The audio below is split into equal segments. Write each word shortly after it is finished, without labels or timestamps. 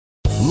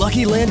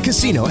Lucky Land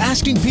Casino,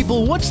 asking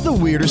people, what's the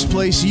weirdest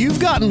place you've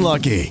gotten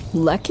lucky?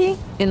 Lucky?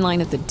 In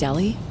line at the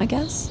deli, I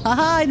guess?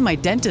 Aha, in my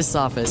dentist's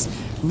office.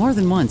 More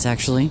than once,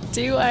 actually.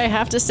 Do I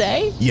have to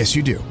say? Yes,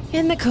 you do.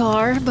 In the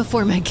car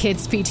before my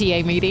kids'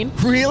 PTA meeting.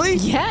 Really?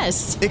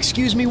 Yes.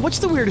 Excuse me, what's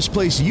the weirdest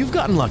place you've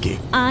gotten lucky?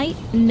 I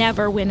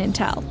never win and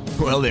tell.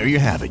 Well, there you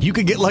have it. You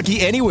can get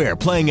lucky anywhere,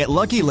 playing at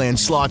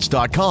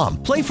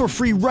LuckyLandSlots.com. Play for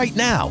free right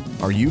now.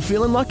 Are you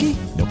feeling lucky?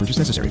 No purchase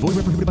necessary. Void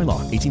where prohibited by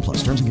law. 18 plus.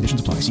 Terms and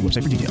conditions apply. See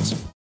website for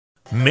details.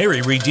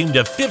 Mary redeemed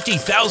a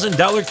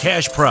 $50,000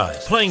 cash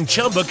prize playing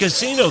Chumba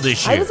Casino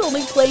this year. I was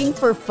only playing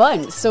for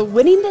fun, so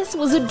winning this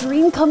was a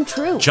dream come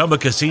true. Chumba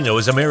Casino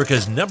is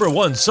America's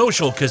 #1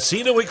 social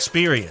casino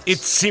experience.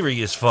 It's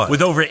serious fun.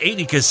 With over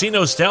 80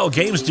 casino-style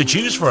games to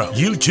choose from,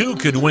 you too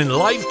could win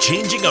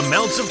life-changing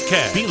amounts of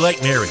cash. Be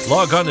like Mary.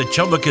 Log on to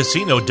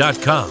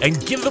ChumbaCasino.com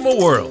and give them a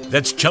whirl.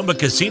 That's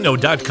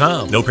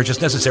ChumbaCasino.com. No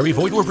purchase necessary.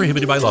 Void where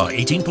prohibited by law.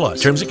 18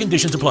 plus. Terms and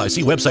conditions apply.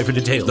 See website for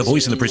details. The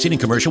voice in the preceding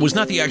commercial was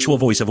not the actual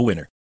voice of a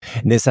winner.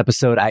 In this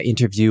episode, I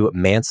interview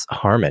Mance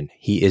Harmon.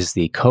 He is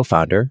the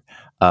co-founder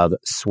of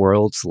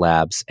Swirlds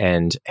Labs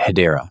and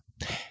Hedera.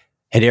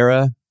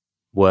 Hedera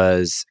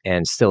was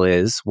and still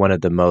is one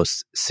of the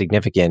most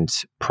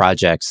significant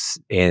projects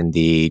in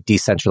the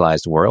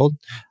decentralized world.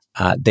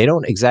 They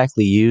don't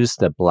exactly use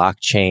the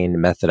blockchain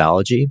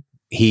methodology.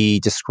 He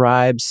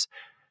describes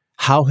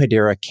how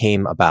Hedera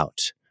came about.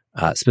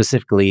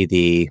 Specifically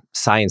the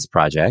science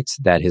project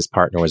that his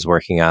partner was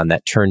working on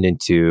that turned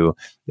into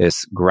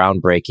this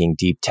groundbreaking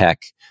deep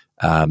tech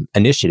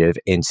initiative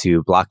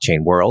into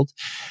blockchain world.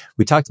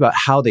 We talked about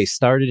how they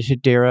started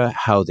Hedera,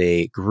 how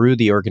they grew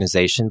the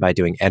organization by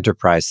doing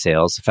enterprise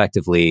sales,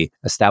 effectively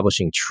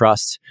establishing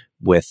trust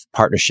with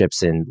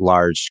partnerships in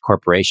large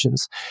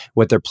corporations,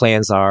 what their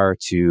plans are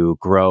to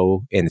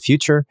grow in the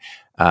future.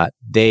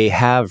 They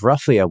have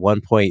roughly a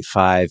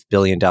 $1.5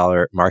 billion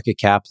market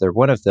cap. They're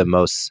one of the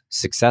most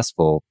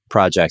successful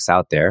projects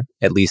out there,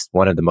 at least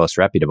one of the most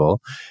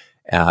reputable.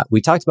 We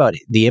talked about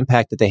the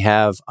impact that they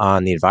have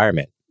on the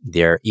environment,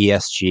 their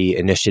ESG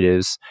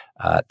initiatives,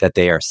 that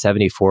they are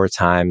 74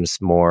 times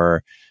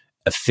more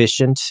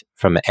efficient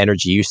from an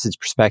energy usage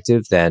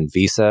perspective than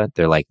Visa.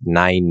 They're like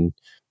 9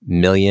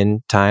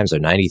 million times or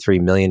 93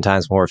 million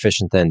times more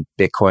efficient than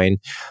Bitcoin,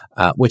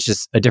 which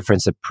is a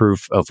difference of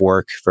proof of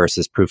work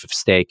versus proof of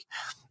stake.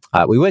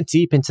 We went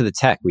deep into the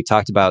tech. We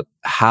talked about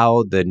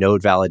how the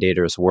node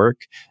validators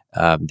work,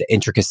 the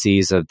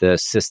intricacies of the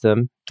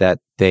system that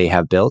they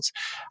have built,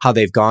 how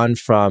they've gone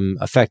from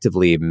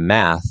effectively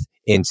math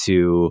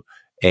into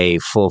a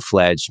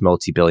full-fledged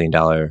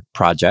multi-billion-dollar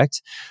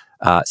project,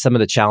 some of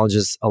the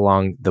challenges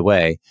along the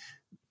way.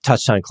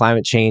 Touched on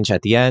climate change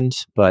at the end,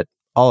 but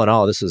all in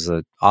all, this was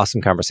an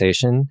awesome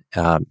conversation.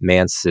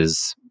 Mance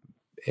is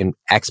an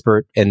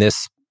expert in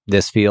this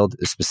field,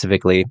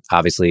 specifically,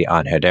 obviously,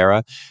 on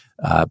Hedera,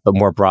 but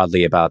more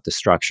broadly about the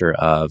structure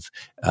of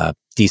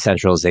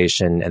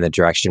decentralization and the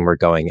direction we're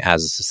going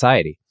as a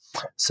society.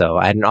 So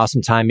I had an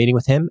awesome time meeting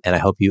with him, and I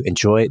hope you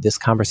enjoy this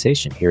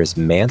conversation. Here is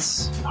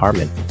Mance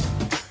Harmon.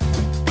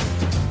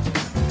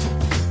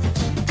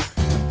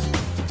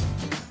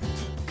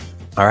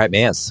 All right,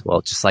 Mance.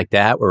 Well, just like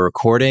that, we're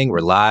recording, we're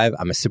live.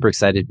 I'm super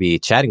excited to be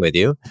chatting with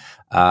you.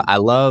 I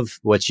love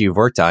what you've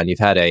worked on. You've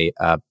had a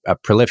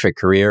prolific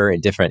career in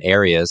different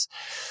areas.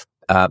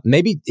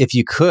 Maybe if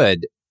you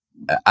could,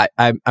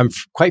 I'm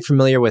quite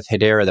familiar with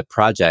Hedera, the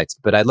project,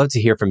 but I'd love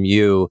to hear from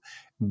you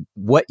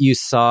what you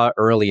saw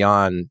early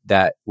on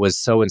that was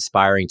so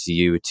inspiring to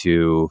you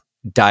to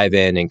dive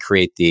in and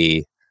create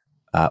the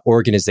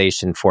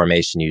organization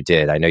formation you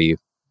did. I know you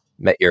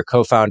met your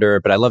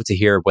co-founder, but I'd love to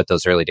hear what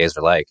those early days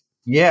were like.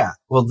 Yeah,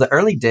 well, the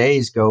early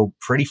days go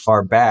pretty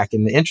far back.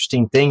 And the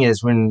interesting thing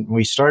is when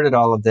we started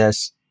all of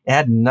this, it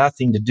had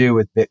nothing to do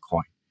with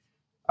Bitcoin.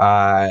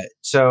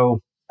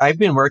 So I've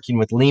been working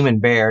with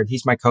Leemon Baird.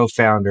 He's my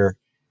co-founder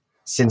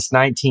since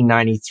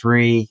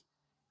 1993.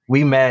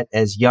 We met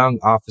as young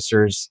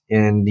officers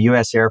in the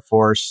U.S. Air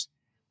Force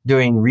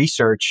doing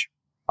research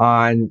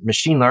on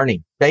machine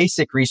learning,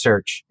 basic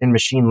research in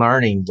machine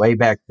learning way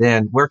back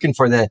then, working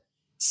for the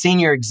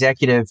senior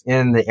executive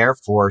in the Air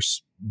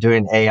Force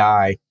doing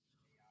AI.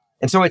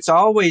 And so it's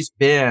always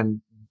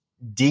been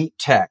deep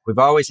tech. We've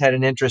always had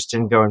an interest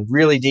in going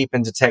really deep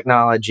into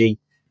technology.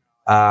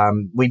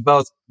 We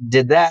both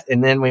did that.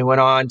 And then we went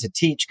on to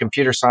teach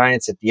computer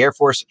science at the Air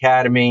Force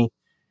Academy.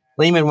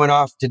 Leemon went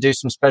off to do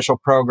some special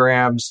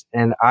programs.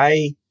 And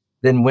I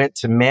then went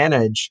to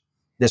manage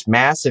this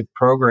massive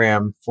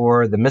program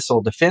for the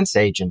Missile Defense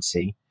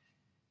Agency,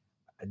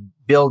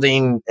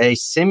 building a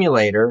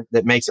simulator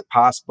that makes it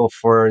possible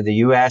for the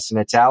U.S. and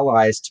its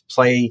allies to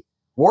play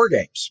war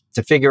games,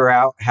 to figure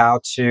out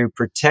how to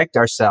protect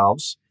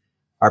ourselves,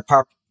 our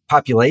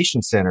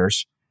population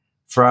centers,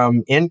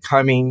 from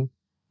incoming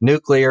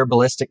nuclear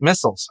ballistic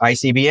missiles,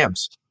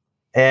 ICBMs.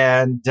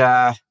 And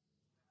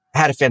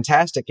had a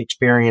fantastic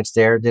experience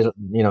there. It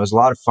was a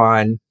lot of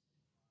fun.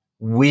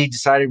 We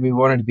decided we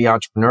wanted to be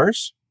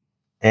entrepreneurs.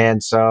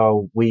 And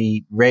so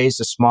we raised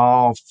a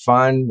small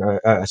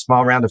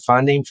round of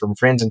funding from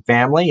friends and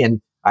family,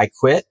 and I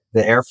quit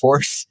the Air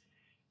Force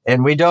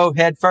and we dove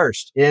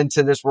headfirst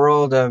into this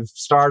world of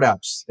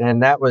startups.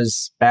 And that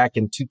was back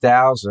in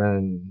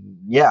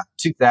 2000. Yeah,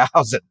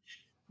 2000.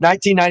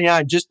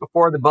 1999, just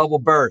before the bubble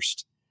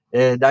burst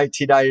in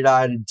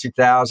 1999 and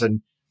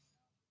 2000.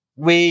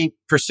 We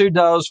pursued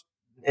those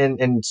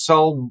and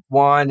sold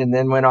one, and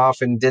then went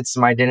off and did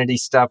some identity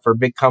stuff for a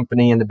big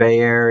company in the Bay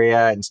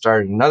Area and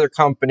started another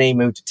company,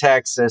 moved to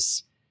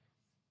Texas.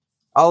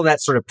 All of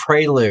that sort of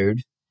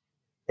prelude.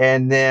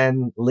 And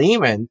then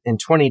Leemon in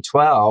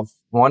 2012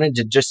 wanted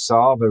to just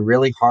solve a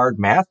really hard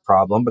math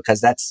problem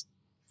because that's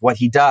what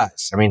he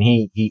does. I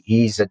mean,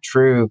 he's a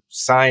true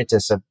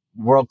scientist of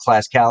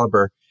world-class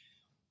caliber.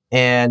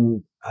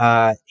 And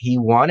he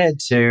wanted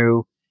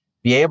to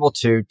be able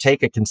to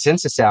take a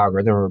consensus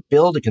algorithm or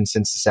build a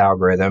consensus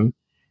algorithm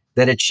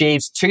that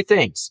achieves two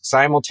things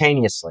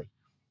simultaneously,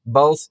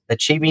 both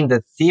achieving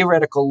the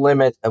theoretical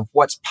limit of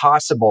what's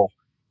possible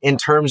in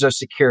terms of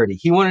security.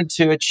 He wanted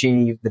to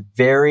achieve the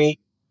very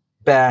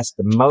best,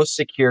 the most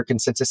secure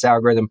consensus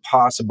algorithm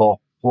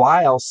possible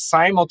while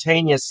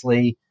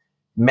simultaneously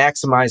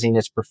maximizing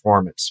its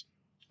performance.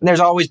 And there's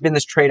always been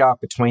this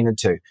trade-off between the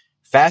two.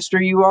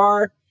 Faster you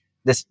are,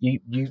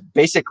 you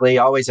basically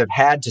always have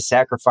had to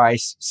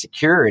sacrifice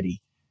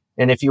security.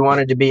 And if you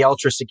wanted to be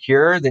ultra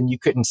secure, then you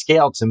couldn't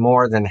scale to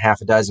more than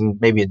half a dozen,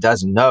 maybe a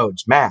dozen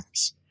nodes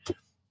max.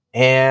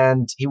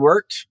 And he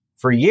worked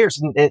for years,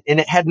 and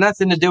it had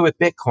nothing to do with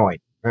Bitcoin.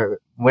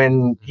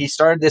 When he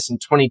started this in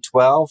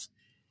 2012,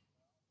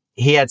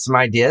 he had some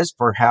ideas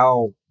for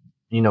how,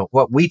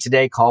 what we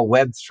today call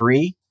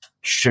Web3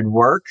 should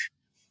work.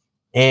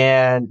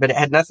 But it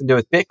had nothing to do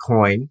with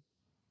Bitcoin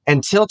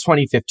until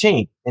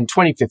 2015. In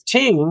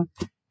 2015,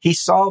 he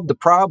solved the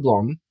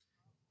problem.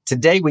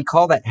 Today, we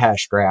call that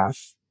hash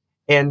graph.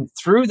 And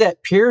through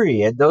that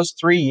period, those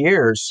 3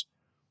 years,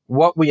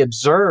 what we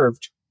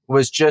observed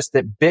was just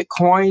that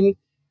Bitcoin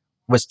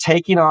was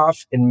taking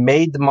off and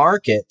made the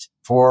market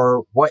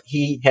for what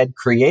he had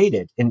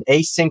created, an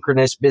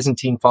asynchronous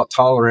Byzantine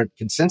fault-tolerant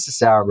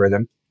consensus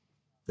algorithm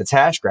that's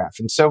hash graph.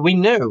 And so we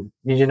knew,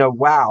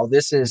 wow,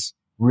 this is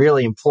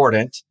really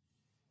important,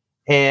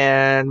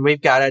 and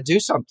we've got to do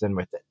something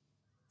with it.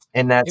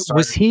 And that's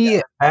was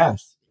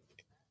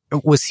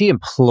he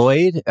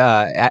employed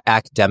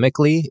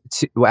academically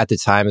at the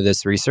time of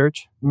this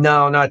research?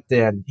 No, not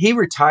then. He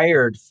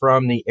retired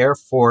from the Air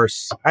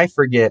Force. I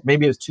forget,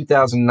 maybe it was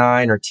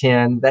 2009 or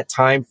 10, that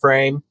time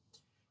frame.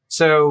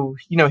 So,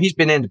 he's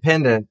been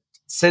independent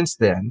since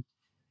then,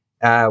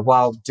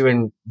 while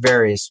doing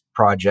various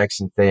projects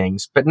and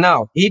things. But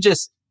no,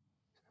 this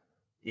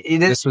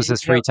was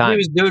his free time. He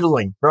was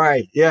doodling.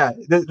 Right. Yeah.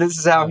 This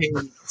is how he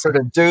sort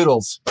of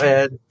doodles.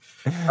 And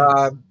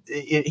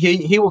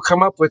he will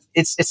come up with,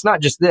 it's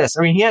not just this.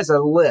 I mean, he has a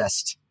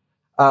list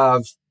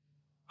of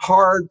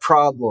hard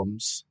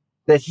problems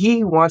that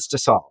he wants to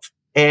solve.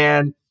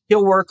 And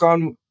he'll work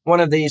on one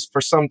of these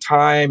for some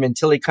time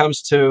until he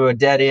comes to a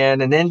dead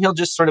end. And then he'll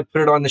just sort of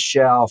put it on the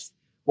shelf,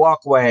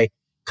 walk away,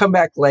 come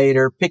back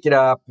later, pick it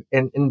up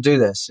and do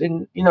this.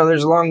 And,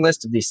 there's a long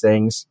list of these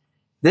things.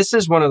 This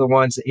is one of the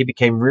ones that he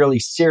became really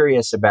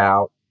serious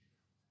about.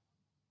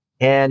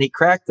 And he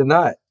cracked the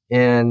nut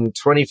in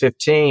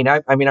 2015.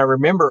 I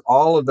remember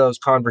all of those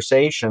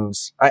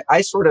conversations.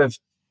 I sort of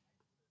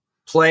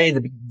play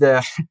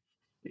the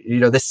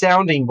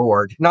sounding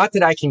board. Not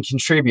that I can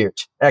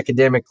contribute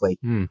academically,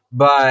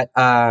 but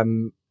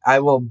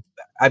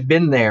I've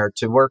been there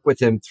to work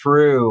with him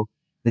through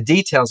the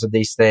details of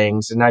these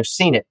things, and I've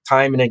seen it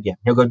time and again.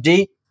 He'll go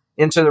deep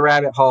into the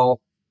rabbit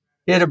hole,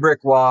 hit a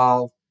brick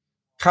wall,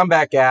 come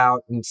back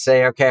out and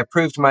say, okay, I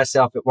proved to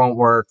myself it won't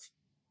work.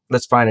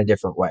 Let's find a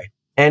different way.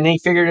 And he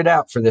figured it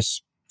out for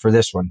this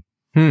one.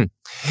 And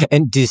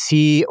does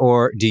he,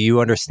 or do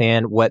you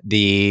understand what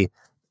the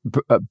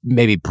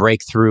maybe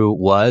breakthrough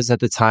was at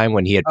the time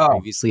when he had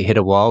previously hit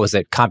a wall? Was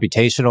it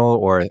computational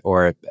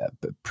or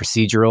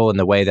procedural in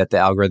the way that the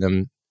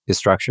algorithm is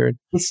structured?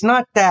 It's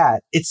not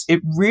that. It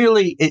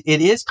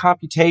is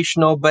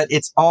computational, but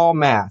it's all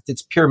math.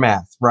 It's pure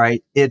math,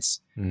 right? It's,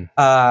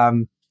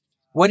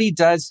 what he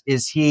does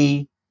is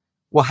he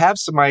will have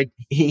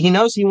he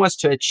knows he wants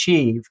to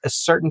achieve a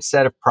certain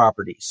set of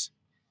properties.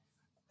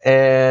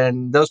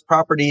 And those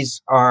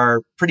properties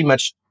are pretty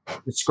much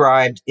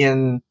described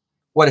in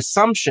what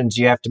assumptions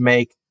you have to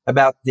make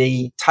about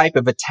the type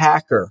of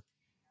attacker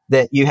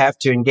that you have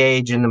to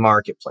engage in the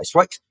marketplace.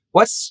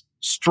 What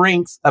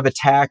strength of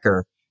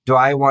attacker do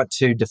I want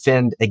to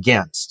defend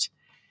against?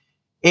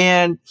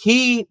 And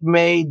he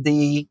made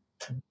the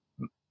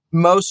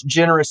most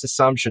generous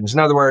assumptions. In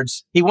other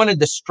words, he wanted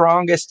the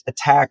strongest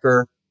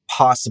attacker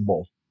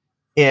possible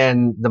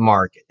in the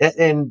market.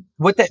 And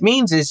what that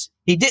means is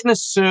he didn't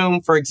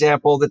assume, for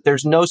example, that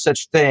there's no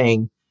such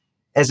thing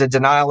as a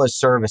denial of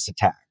service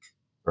attack,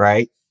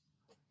 right?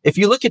 If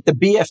you look at the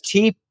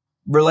BFT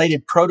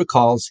related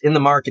protocols in the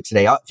market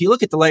today, if you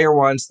look at the layer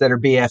ones that are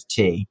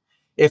BFT,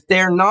 if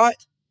they're not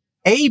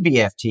a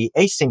BFT,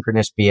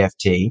 asynchronous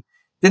BFT,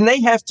 then they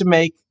have to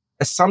make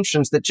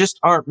assumptions that just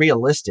aren't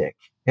realistic.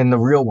 in the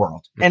real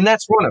world. And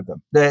that's one of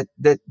them, that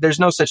there's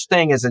no such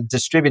thing as a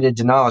distributed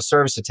denial of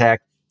service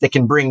attack that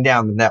can bring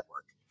down the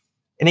network.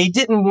 And he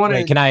didn't want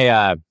to... Can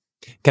I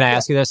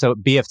ask you this? So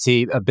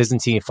BFT, a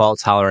Byzantine fault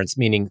tolerance,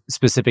 meaning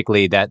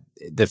specifically that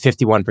the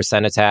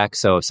 51% attack.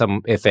 So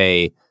if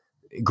a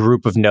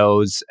group of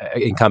nodes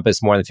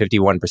encompass more than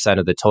 51%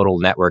 of the total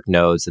network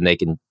nodes, and they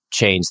can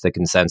change the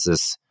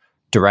consensus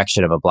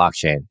direction of a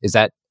blockchain. Is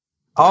that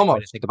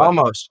almost?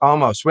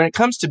 When it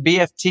comes to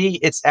BFT,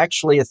 it's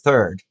actually a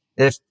third.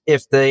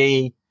 If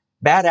the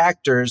bad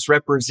actors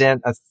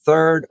represent a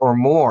third or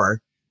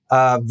more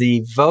of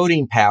the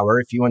voting power,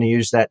 if you want to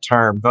use that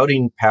term,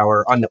 voting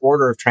power on the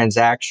order of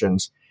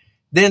transactions,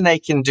 then they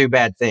can do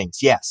bad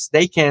things. Yes,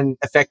 they can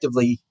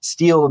effectively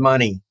steal the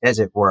money, as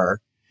it were.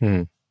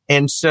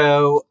 And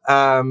so,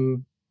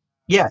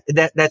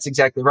 that's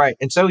exactly right.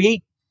 And so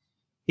he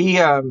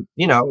didn't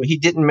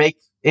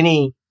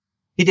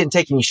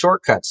take any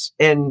shortcuts.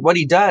 And what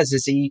he does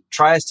is he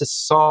tries to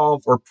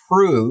solve or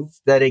prove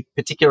that a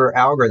particular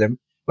algorithm,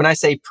 when I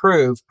say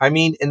prove, I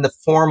mean in the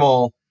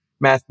formal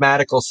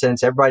mathematical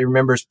sense. Everybody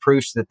remembers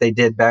proofs that they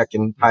did back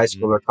in high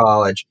school or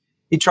college.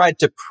 He tried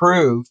to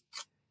prove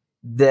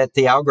that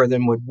the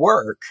algorithm would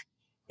work.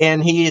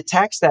 And he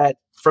attacks that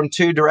from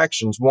two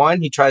directions.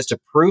 One, he tries to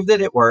prove that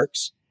it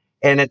works.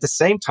 And at the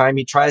same time,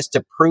 he tries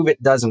to prove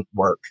it doesn't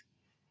work.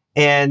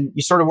 And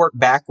you sort of work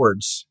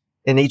backwards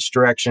in each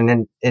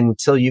direction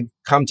until you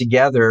come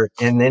together,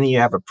 and then you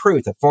have a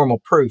proof, a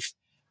formal proof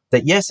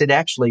that yes, it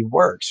actually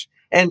works.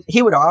 And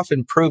he would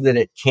often prove that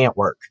it can't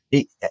work.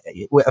 A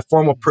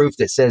formal proof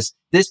that says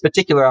this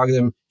particular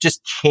algorithm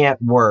just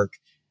can't work.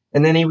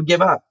 And then he would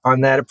give up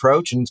on that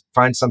approach and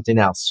find something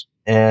else.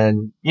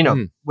 And,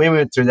 we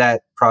went through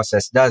that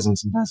process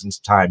dozens and dozens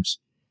of times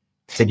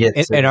to get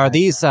to and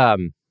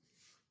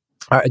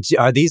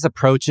are these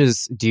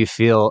approaches, do you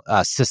feel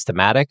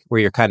systematic,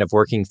 where you're kind of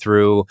working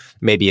through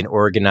maybe an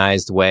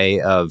organized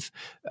way of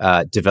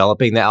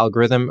developing the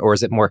algorithm? Or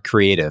is it more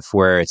creative,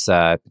 where it's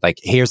like,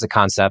 here's a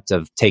concept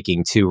of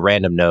taking two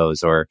random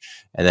nodes, and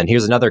then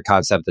here's another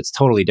concept that's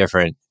totally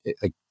different?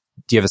 Like,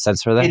 do you have a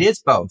sense for that?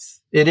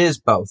 It is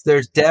both.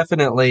 There's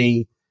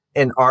definitely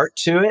an art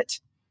to it,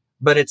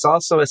 but it's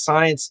also a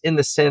science in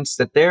the sense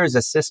that there is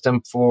a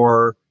system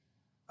for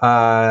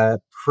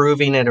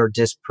proving it or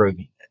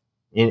disproving it.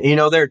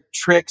 There are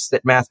tricks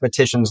that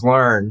mathematicians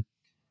learn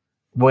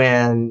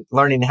when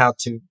learning how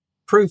to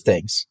prove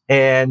things,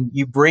 and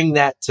you bring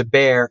that to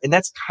bear, and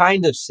that's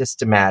kind of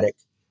systematic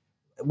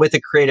with a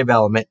creative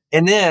element.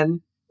 And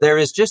then there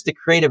is just the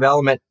creative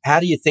element. How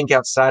do you think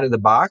outside of the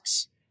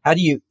box? How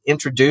do you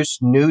introduce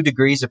new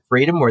degrees of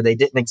freedom where they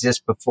didn't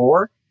exist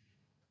before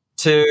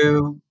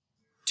to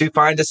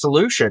find a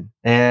solution?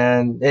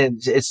 And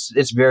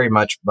it's very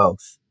much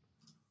both.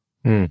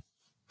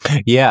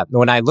 Yeah.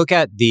 When I look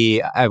at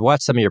I've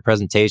watched some of your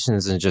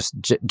presentations and just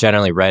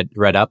generally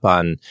read up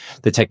on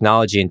the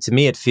technology. And to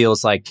me, it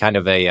feels like kind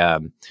of like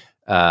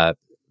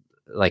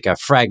a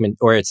fragment,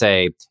 or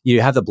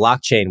you have the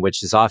blockchain,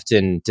 which is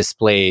often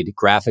displayed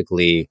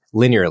graphically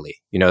linearly.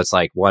 It's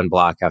like one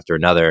block after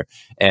another.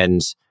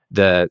 And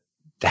the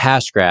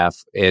hash graph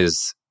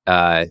is,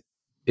 I've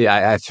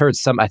heard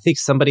I think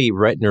somebody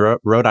wrote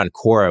on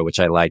Quora, which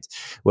I liked,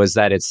 was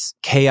that it's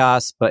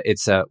chaos, but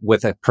it's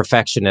with a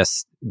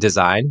perfectionist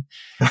design.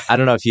 I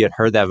don't know if you had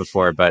heard that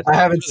before, but I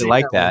haven't seen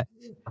like that.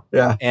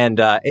 Yeah. And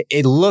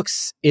it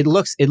looks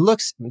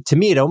to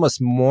me, it almost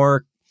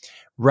more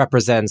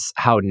represents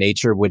how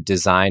nature would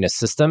design a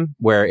system,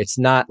 where it's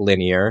not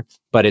linear,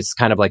 but it's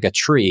kind of like a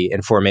tree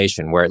in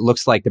formation, where it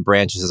looks like the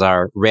branches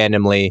are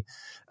randomly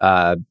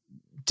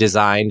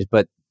designed,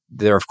 but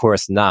they're of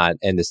course not,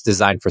 and it's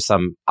designed for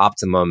some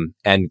optimum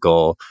end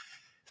goal.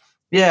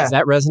 Yeah. Does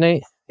that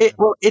resonate?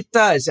 It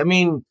does. I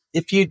mean,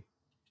 if you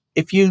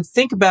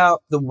think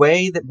about the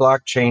way that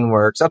blockchain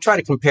works, I'll try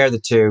to compare the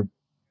two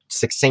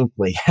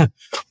succinctly.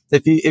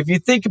 If you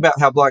think about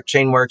how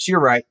blockchain works, you're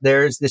right.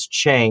 There's this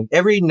chain.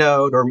 Every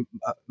node or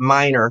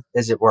miner,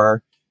 as it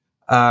were,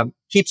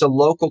 keeps a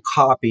local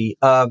copy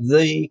of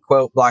the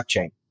quote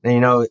blockchain.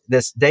 And,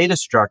 this data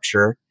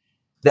structure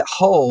that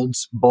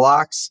holds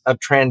blocks of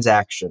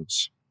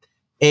transactions.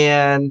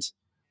 And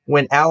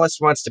when Alice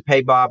wants to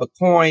pay Bob a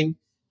coin,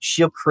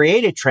 she'll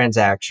create a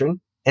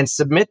transaction and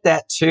submit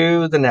that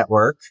to the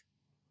network.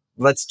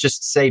 Let's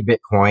just say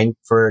Bitcoin,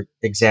 for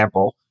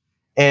example.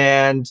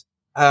 And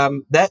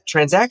that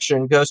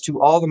transaction goes to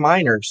all the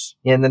miners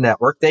in the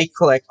network.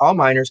 All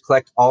miners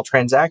collect all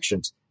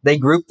transactions. They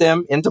group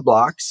them into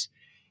blocks,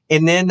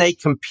 and then they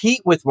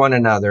compete with one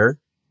another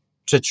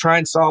to try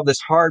and solve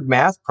this hard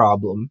math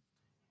problem.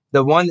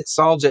 The one that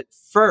solves it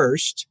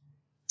first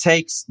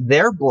takes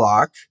their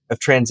block of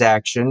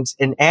transactions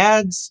and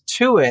adds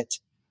to it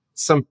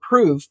some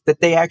proof that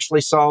they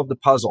actually solved the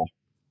puzzle.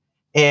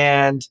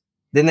 And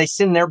then they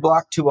send their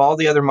block to all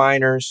the other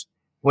miners.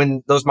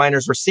 When those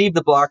miners receive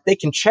the block, they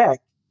can check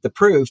the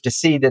proof to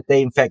see that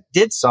they in fact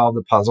did solve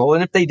the puzzle.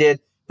 And if they did,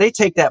 they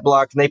take that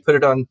block and they put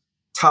it on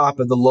top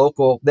of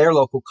their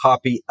local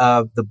copy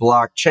of the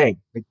blockchain.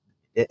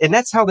 And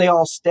that's how they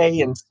all stay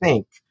in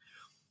sync.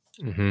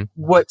 Mm-hmm.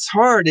 What's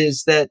hard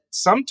is that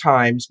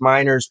sometimes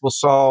miners will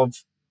solve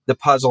the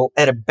puzzle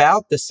at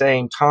about the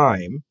same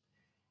time,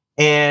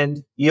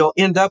 and you'll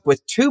end up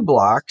with 2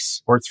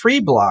 blocks or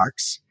 3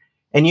 blocks,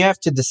 and you have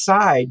to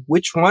decide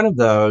which one of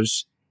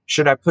those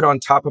should I put on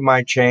top of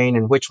my chain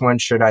and which one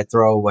should I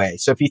throw away.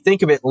 So if you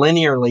think of it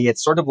linearly,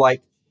 it's sort of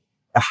like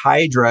a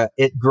hydra.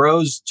 It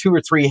grows 2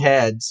 or 3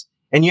 heads,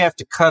 and you have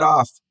to cut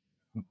off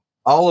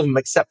all of them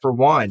except for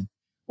one.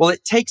 Well,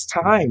 it takes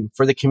time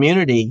for the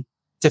community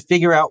to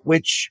figure out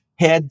which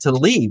head to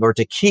leave or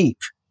to keep.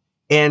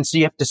 And so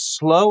you have to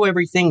slow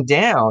everything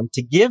down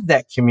to give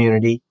that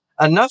community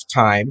enough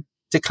time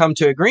to come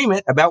to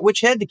agreement about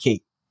which head to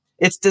keep.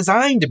 It's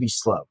designed to be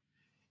slow.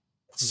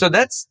 So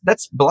that's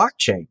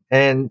blockchain.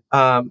 And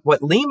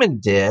what Lehman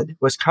did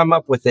was come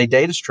up with a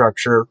data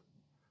structure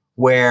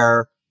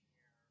where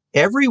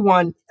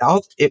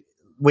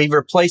we've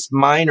replaced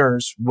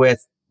miners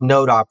with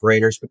node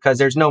operators because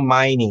there's no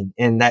mining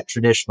in that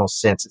traditional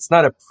sense. It's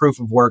not a proof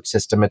of work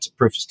system. It's a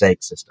proof of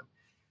stake system.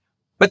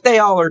 But they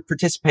all are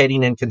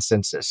participating in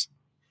consensus.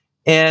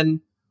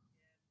 And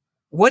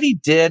what he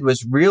did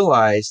was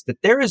realize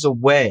that there is a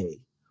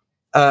way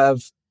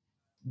of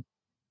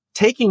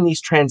taking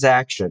these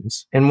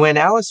transactions. And when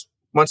Alice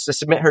wants to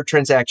submit her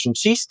transaction,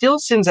 she still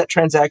sends that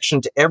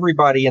transaction to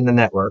everybody in the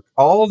network.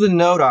 All of the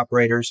node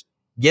operators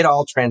get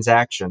all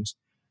transactions.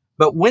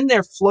 But when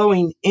they're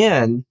flowing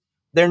in,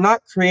 they're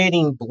not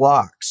creating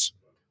blocks.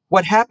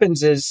 What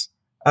happens is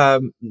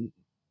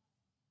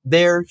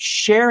they're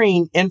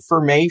sharing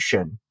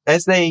information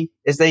as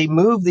they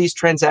move these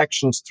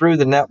transactions through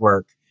the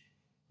network.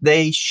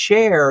 They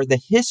share the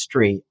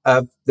history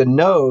of the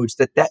nodes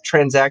that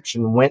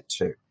transaction went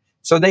to.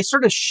 So they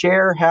sort of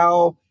share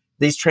how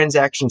these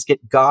transactions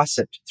get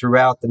gossiped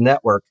throughout the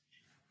network,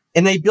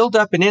 and they build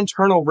up an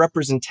internal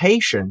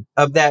representation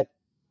of that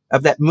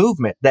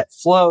movement, that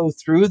flow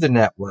through the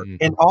network. Mm-hmm.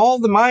 And all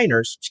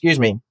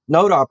the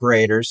node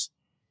operators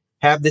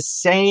have the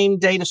same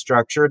data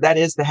structure. That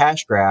is the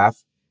hash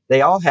graph.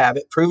 They all have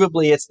it.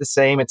 Provably, it's the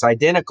same. It's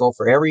identical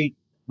for every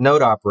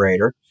node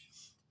operator.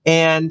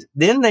 And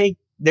then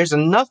there's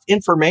enough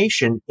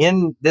information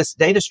in this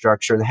data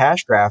structure, the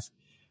hash graph,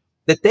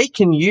 that they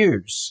can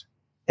use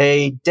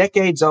a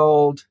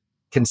decades-old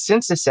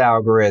consensus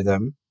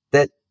algorithm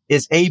that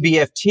is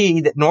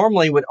ABFT that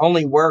normally would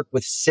only work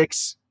with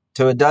 6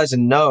 to a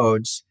dozen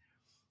nodes,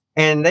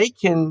 and they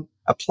can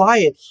apply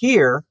it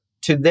here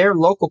to their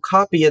local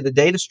copy of the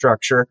data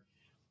structure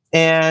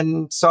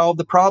and solve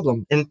the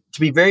problem. And to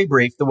be very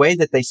brief, the way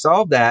that they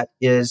solve that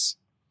is,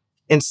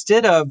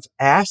 instead of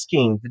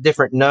asking the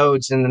different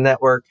nodes in the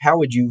network, how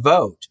would you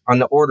vote on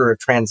the order of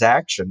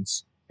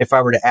transactions if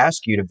I were to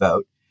ask you to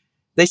vote,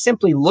 they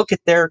simply look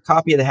at their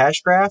copy of the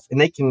hash graph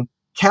and they can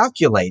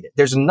calculate it.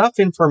 There's enough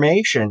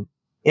information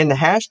in the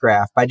hash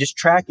graph by just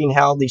tracking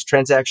how these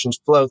transactions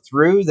flow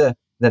through the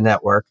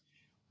network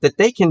that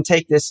they can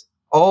take this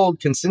old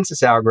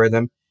consensus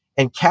algorithm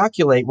and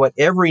calculate what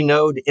every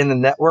node in the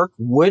network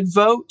would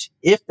vote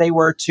if they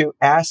were to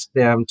ask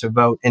them to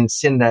vote and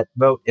send that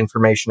vote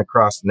information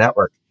across the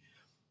network.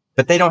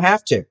 But they don't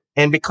have to.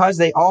 And because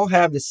they all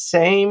have the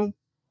same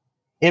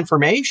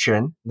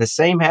information, the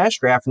same hash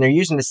graph, and they're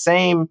using the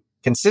same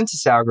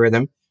consensus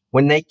algorithm,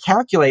 when they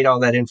calculate all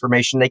that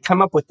information, they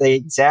come up with the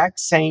exact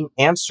same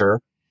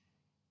answer.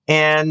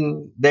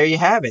 And there you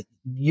have it.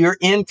 You're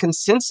in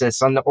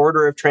consensus on the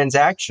order of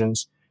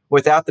transactions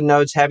without the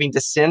nodes having to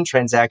send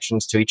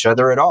transactions to each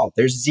other at all.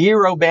 There's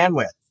zero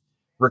bandwidth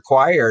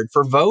required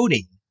for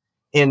voting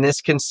in this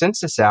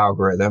consensus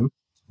algorithm.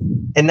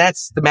 And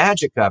that's the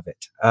magic of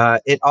it.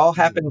 It all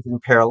happens in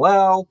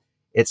parallel.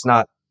 It's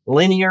not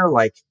linear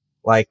like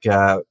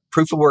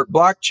proof of work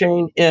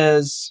blockchain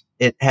is.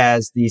 It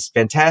has these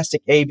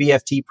fantastic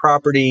ABFT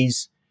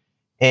properties,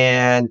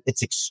 and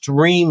it's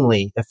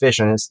extremely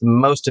efficient. It's the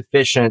most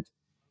efficient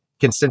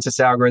consensus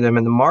algorithm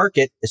in the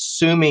market,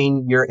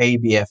 assuming you're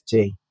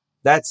ABFT.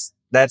 That's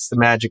the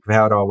magic of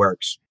how it all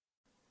works.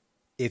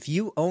 If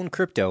you own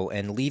crypto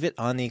and leave it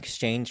on the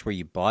exchange where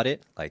you bought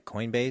it, like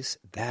Coinbase,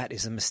 that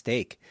is a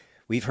mistake.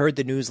 We've heard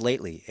the news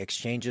lately.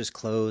 Exchanges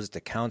closed,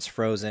 accounts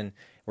frozen.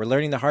 We're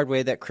learning the hard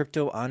way that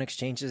crypto on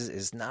exchanges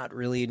is not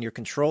really in your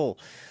control.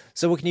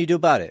 So what can you do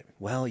about it?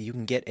 Well, you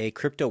can get a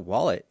crypto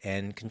wallet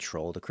and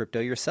control the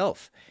crypto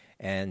yourself.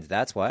 And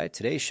that's why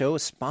today's show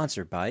is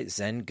sponsored by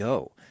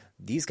ZenGo.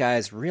 These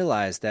guys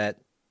realize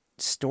that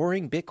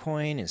storing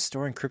Bitcoin and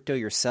storing crypto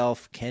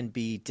yourself can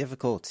be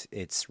difficult.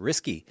 It's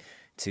risky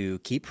to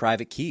keep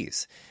private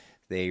keys.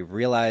 They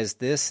realized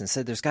this and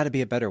said there's got to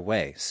be a better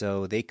way.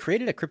 So they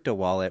created a crypto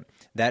wallet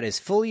that is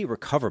fully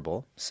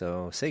recoverable.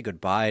 So say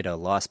goodbye to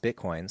lost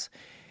Bitcoins.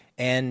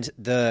 And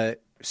the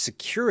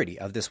security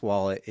of this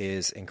wallet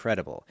is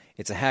incredible.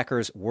 It's a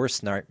hacker's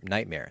worst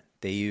nightmare.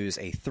 They use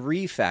a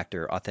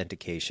 3-factor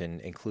authentication,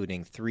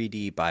 including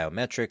 3D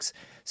biometrics,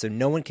 so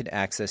no one can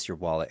access your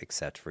wallet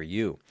except for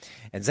you.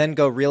 And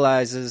ZenGo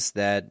realizes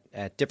that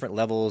at different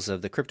levels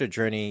of the crypto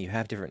journey, you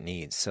have different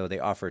needs. So they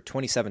offer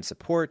 24/7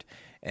 support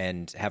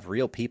and have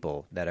real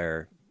people that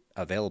are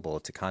available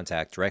to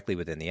contact directly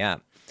within the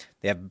app.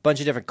 They have a bunch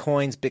of different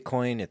coins,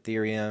 Bitcoin,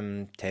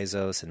 Ethereum,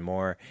 Tezos, and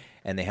more,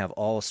 and they have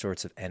all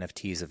sorts of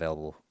NFTs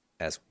available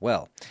as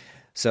well.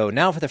 So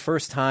now for the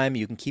first time,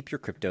 you can keep your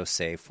crypto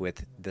safe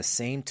with the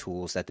same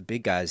tools that the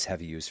big guys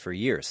have used for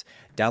years.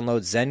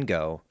 Download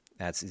Zengo,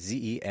 that's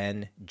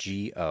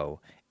Zengo,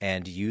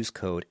 and use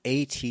code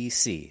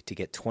ATC to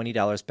get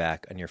 $20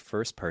 back on your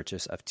first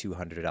purchase of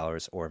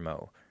 $200 or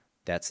more.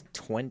 That's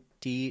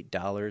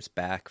 $20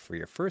 back for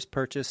your first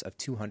purchase of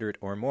 $200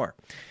 or more.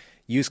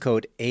 Use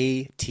code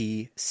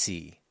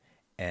ATC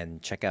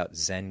and check out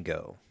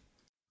Zengo.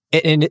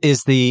 And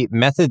is the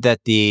method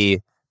that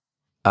the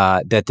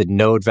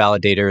node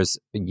validators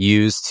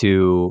use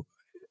to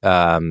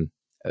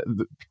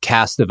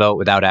cast the vote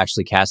without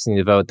actually casting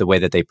the vote, the way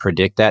that they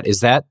predict that,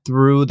 is that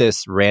through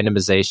this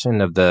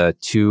randomization of the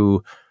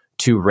two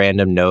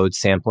random node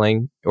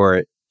sampling?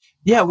 Or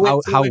yeah,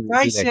 if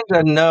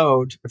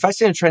I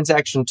send a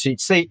transaction to,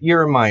 say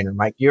you're a miner,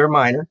 Mike, you're a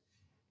miner,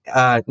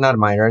 not a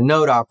miner, a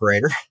node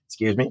operator,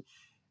 excuse me.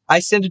 I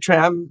send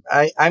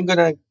I'm going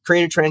to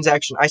create a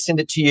transaction. I send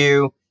it to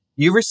you,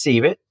 you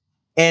receive it,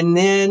 and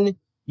then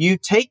you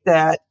take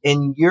that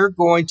and you're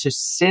going to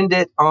send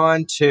it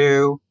on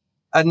to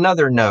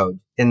another node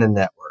in the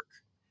network.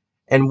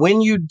 And when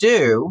you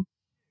do,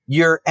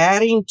 you're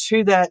adding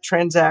to that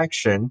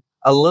transaction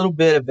a little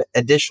bit of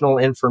additional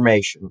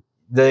information.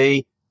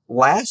 The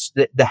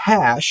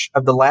hash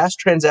of the last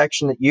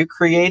transaction that you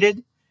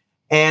created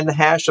and the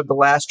hash of the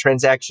last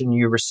transaction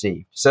you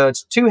received. So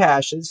it's two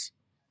hashes.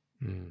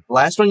 The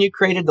last one you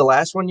created, the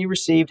last one you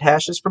received,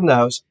 hashes from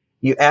those.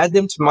 You add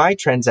them to my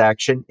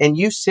transaction and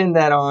you send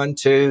that on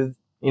to,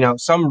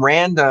 some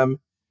random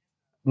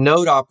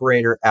node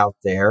operator out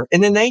there.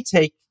 And then they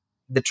take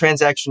the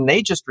transaction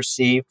they just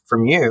received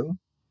from you.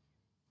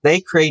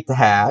 They create the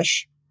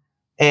hash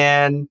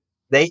and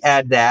they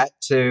add that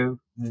to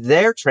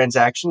their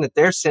transaction that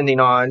they're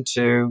sending on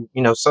to,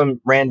 some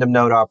random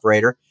node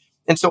operator.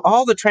 And so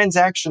all the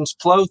transactions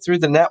flow through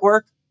the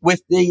network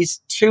with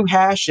these two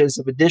hashes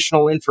of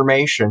additional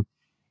information.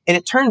 And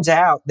it turns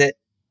out that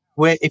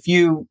if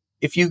you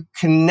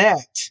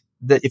connect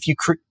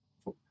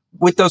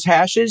with those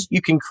hashes,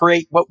 you can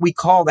create what we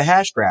call the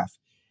hash graph.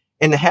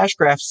 And the hash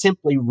graph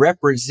simply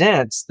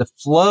represents the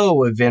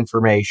flow of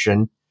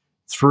information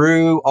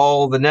through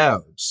all the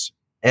nodes,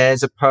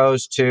 as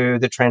opposed to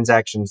the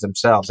transactions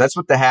themselves. That's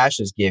what the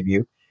hashes give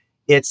you.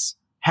 It's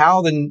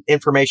how the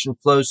information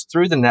flows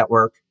through the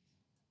network.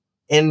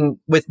 And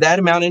with that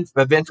amount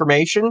of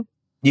information,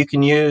 you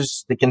can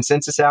use the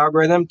consensus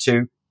algorithm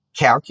to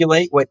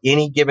calculate what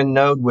any given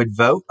node would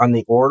vote on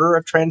the order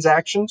of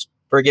transactions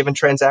for a given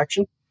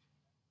transaction.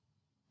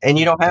 And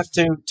you don't have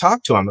to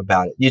talk to them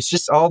about it. It's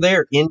just all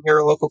there in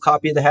your local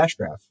copy of the hash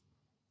graph.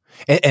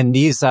 And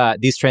these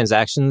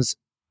transactions,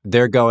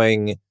 they're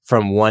going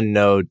from one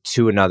node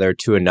to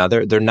another.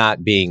 They're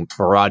not being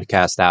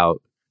broadcast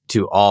out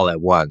to all at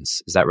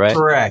once. Is that right?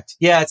 Correct.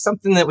 Yeah, it's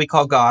something that we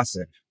call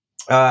gossip.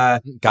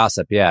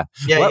 Gossip, yeah.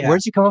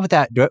 Where'd you come up with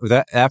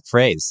that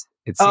phrase?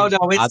 It's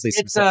oddly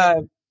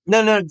specific.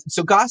 No.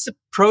 So gossip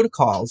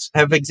protocols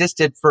have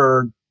existed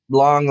for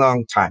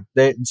long time.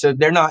 So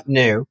they're not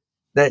new.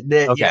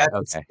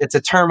 It's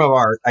a term of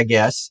art, I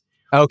guess.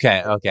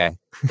 Okay.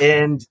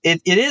 And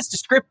it is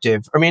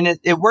descriptive. I mean,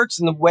 it works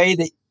in the way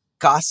that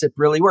gossip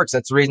really works.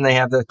 That's the reason they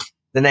have the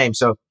name.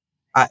 So,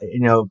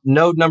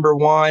 node number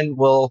one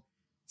will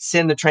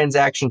send the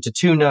transaction to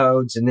two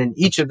nodes, and then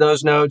each of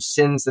those nodes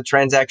sends the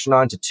transaction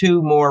on to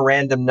two more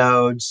random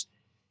nodes.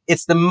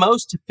 It's the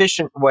most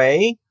efficient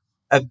way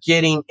of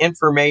getting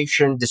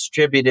information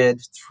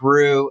distributed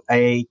through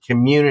a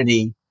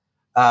community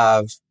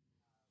of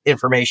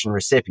information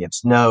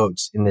recipients,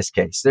 nodes in this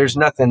case. There's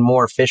nothing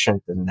more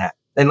efficient than that,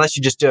 unless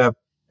you just do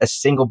a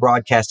single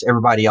broadcast to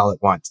everybody all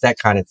at once, that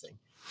kind of thing.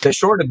 But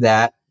short of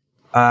that,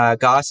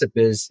 gossip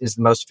is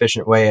the most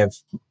efficient way of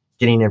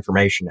getting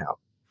information out.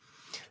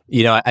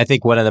 I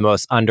think one of the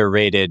most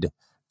underrated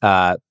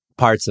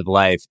parts of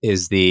life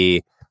is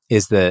the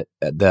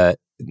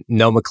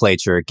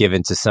nomenclature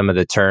given to some of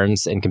the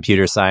terms in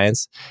computer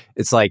science.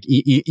 It's like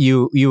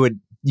you would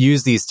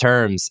use these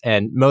terms,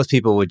 and most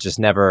people would just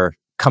never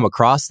come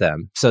across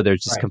them. So they're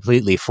just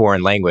completely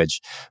foreign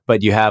language.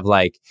 But you have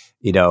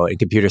in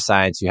computer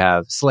science, you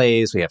have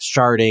slaves, we have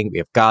sharding, we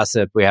have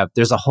gossip,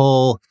 there's a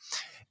whole.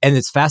 And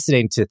it's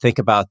fascinating to think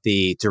about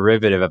the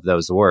derivative of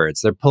those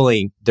words.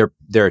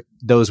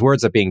 Those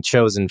words are being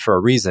chosen for a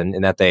reason,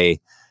 in that they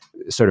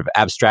sort of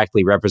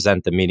abstractly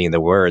represent the meaning of the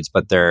words,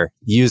 but they're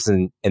used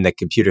in the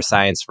computer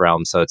science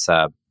realm. So it's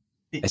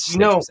just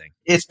interesting.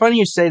 It's funny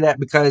you say that,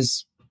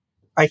 because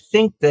I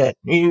think that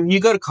you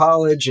go to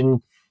college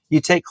and you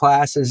take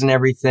classes and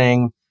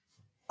everything.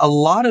 A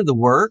lot of the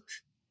work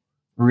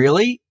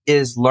really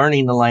is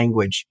learning the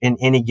language in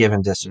any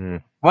given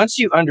discipline. Once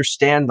you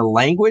understand the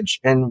language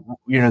and,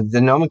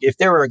 if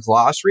there were a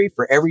glossary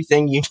for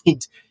everything you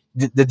need,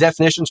 the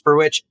definitions for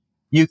which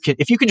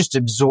if you could just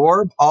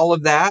absorb all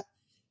of that,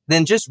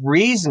 then just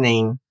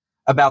reasoning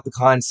about the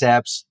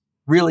concepts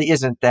really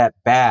isn't that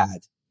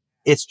bad.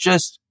 It's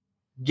just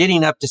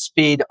getting up to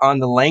speed on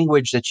the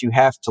language that you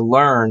have to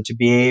learn to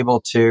be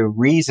able to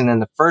reason in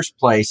the first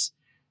place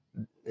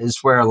is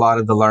where a lot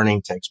of the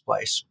learning takes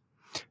place.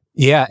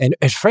 Yeah. And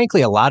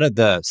frankly, a lot of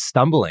the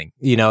stumbling,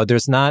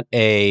 there's not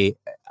a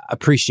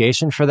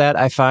appreciation for that,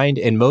 I find,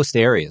 in most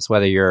areas,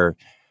 whether you're,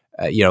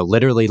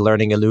 literally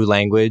learning a new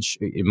language.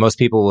 Most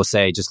people will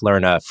say, just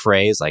learn a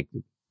phrase like,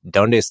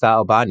 donde está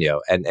el baño?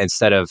 And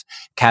instead of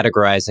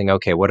categorizing,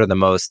 okay, what are the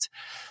most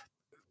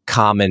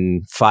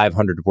common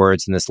 500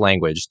 words in this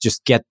language,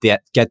 just get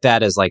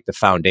that as like the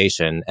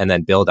foundation and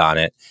then build on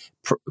it.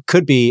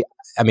 Could be,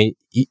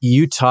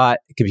 you taught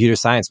computer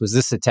science. Was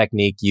this a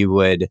technique you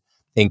would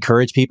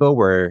encourage people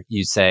where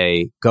you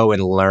say, go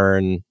and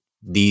learn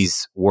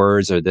these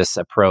words or this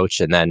approach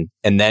and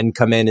then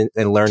come in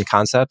and learn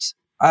concepts?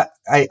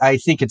 I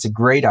think it's a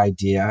great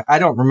idea. I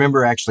don't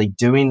remember actually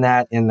doing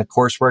that in the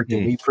coursework that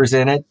we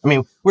presented.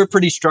 We're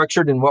pretty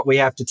structured in what we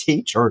have to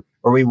teach, or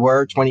we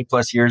were 20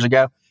 plus years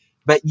ago.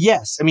 But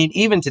yes,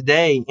 even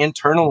today,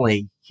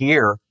 internally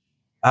here,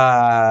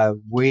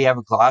 we have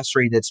a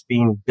glossary that's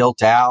being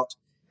built out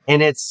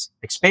and it's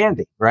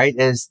expanding, right?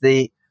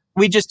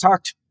 We just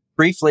talked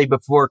briefly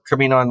before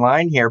coming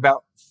online here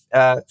about,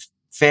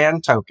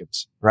 fan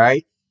tokens,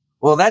 right?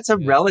 Well, that's a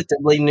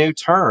relatively new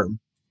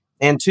term.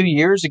 And 2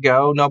 years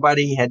ago,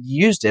 nobody had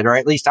used it, or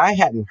at least I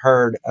hadn't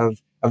heard of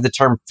the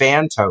term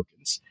fan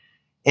tokens.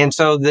 And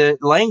so the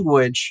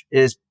language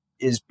is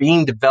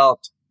being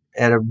developed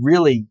at a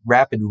really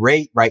rapid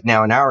rate right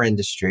now in our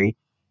industry.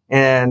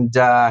 And,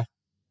 and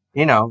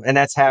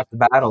that's half the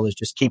battle, is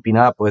just keeping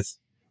up with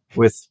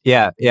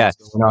yeah.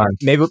 what's going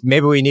on.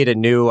 Maybe we need a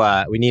new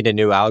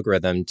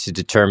algorithm to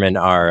determine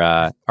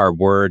our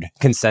word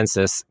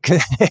consensus,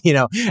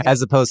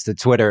 as opposed to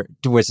Twitter,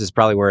 which is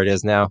probably where it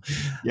is now.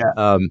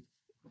 Yeah.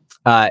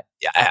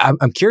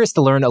 I'm curious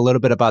to learn a little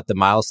bit about the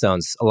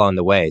milestones along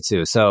the way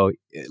too. So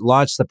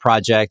launched the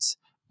project.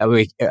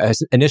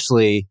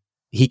 Initially,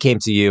 he came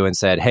to you and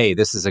said, "Hey,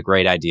 this is a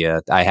great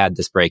idea. I had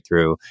this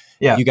breakthrough."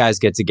 Yeah. You guys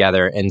get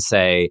together and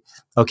say,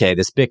 "Okay,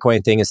 this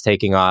Bitcoin thing is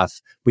taking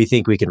off. We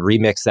think we can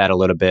remix that a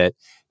little bit."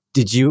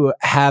 Did you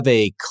have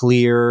a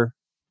clear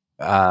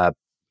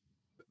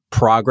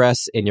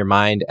progress in your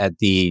mind at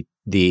the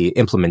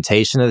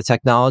implementation of the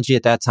technology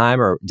at that time,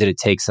 or did it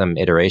take some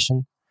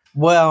iteration?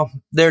 Well,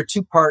 there are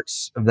two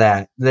parts of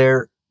that.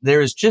 There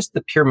is just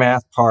the pure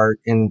math part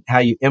in how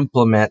you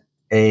implement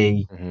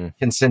a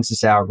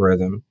consensus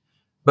algorithm.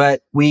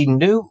 But we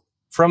knew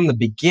from the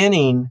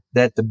beginning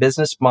that the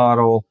business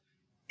model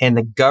and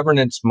the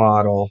governance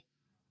model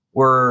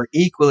were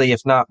equally,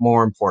 if not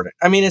more important.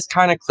 It's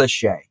kind of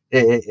cliche.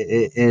 It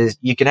is,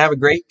 you can have a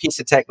great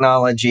piece of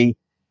technology,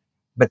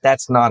 but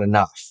that's not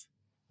enough,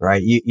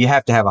 right? You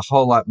have to have a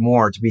whole lot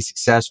more to be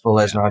successful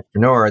as an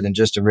entrepreneur than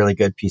just a really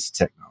good piece of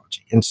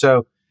technology. And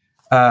so,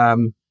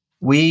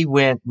 we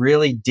went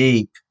really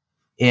deep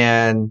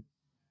in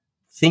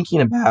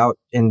thinking about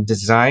and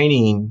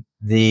designing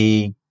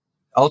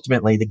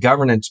ultimately the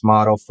governance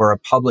model for a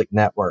public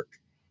network.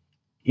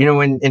 In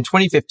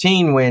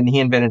 2015, when he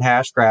invented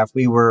Hashgraph,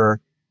 we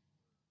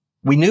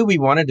knew we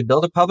wanted to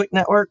build a public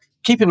network.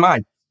 Keep in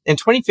mind, in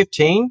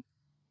 2015,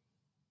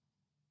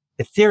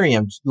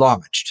 Ethereum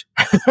launched,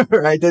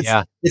 right?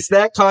 It's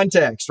that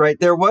context, right?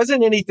 There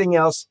wasn't anything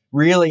else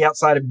really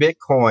outside of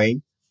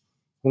Bitcoin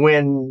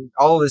when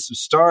all of this was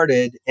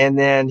started. And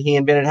then he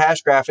invented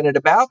Hashgraph, and at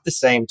about the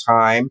same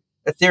time,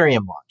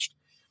 Ethereum launched.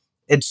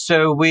 And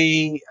so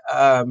we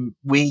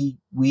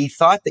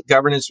thought that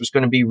governance was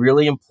going to be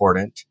really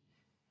important.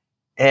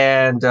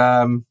 And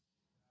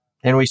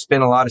we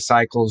spent a lot of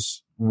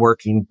cycles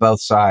working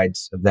both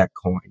sides of that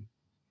coin,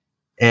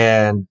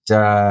 and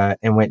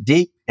went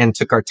deep and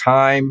took our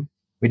time.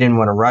 We didn't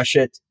want to rush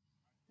it.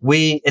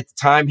 We, at the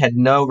time, had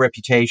no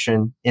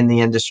reputation in the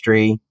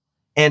industry,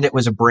 and it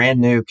was a brand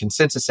new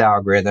consensus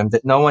algorithm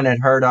that no one had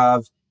heard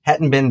of,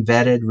 hadn't been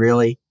vetted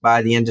really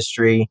by the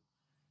industry.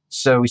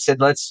 So we said,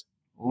 let's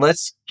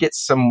get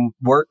some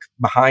work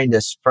behind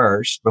us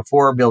first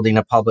before building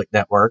a public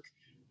network.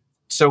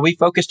 So we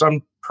focused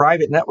on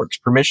private networks,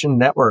 permission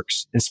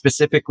networks, and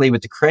specifically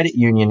with the credit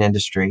union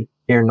industry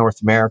here in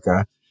North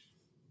America,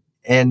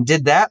 and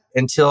did that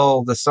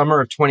until the summer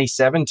of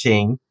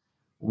 2017,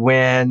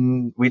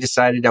 when we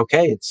decided,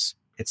 okay, it's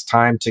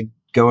time to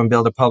go and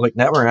build a public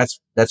network.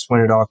 That's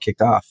when it all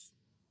kicked off.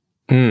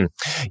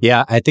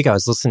 Yeah, I think I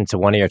was listening to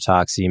one of your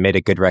talks. You made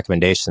a good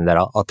recommendation that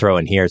I'll throw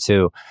in here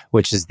too,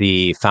 which is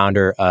the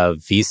founder of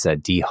Visa,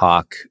 Dee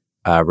Hock,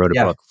 wrote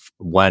a book,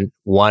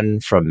 One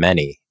from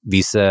Many,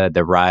 Visa,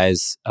 the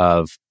Rise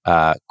of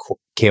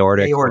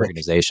Chaotic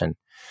Organization.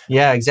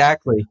 Yeah,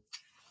 exactly.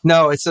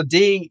 No, so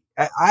Dee,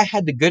 I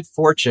had the good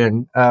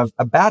fortune of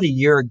about a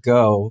year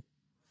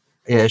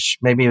ago-ish,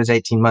 maybe it was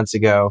 18 months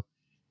ago,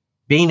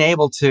 being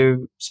able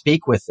to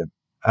speak with him.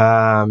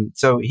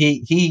 So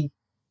he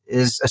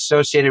is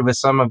associated with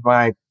some of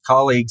my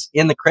colleagues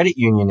in the credit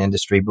union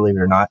industry, believe it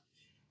or not.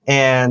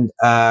 And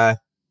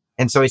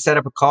so he set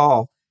up a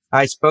call.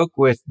 I spoke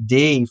with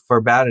Dee for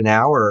about an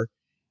hour,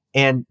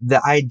 And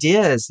the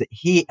ideas that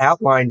he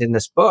outlined in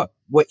this book,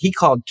 what he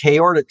called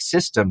chaotic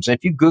systems.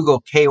 If you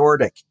Google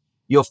chaotic,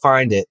 you'll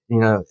find it.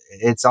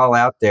 It's all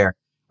out there,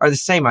 are the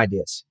same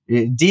ideas.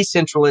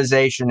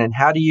 Decentralization, and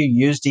how do you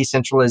use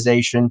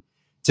decentralization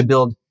to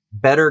build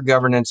better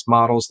governance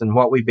models than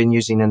what we've been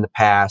using in the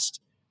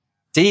past.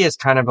 Dee is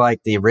kind of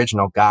like the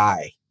original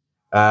guy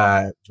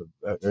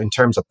in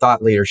terms of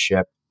thought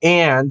leadership,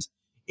 and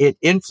it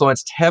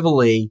influenced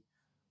heavily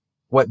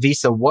what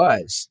Visa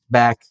was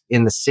back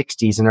in the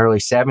 60s and early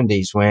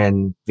 70s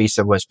when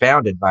Visa was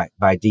founded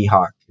by Dee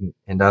Hock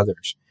and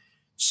others.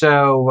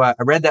 So I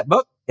read that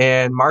book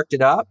and marked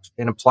it up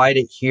and applied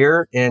it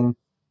here. And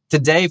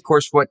today, of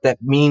course, what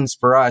that means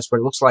for us, what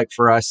it looks like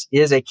for us,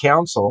 is a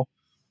council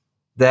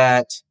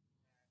that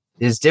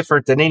is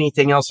different than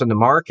anything else in the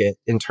market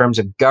in terms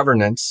of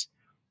governance.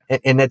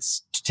 And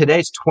it's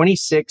today's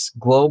 26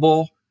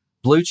 global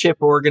blue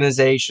chip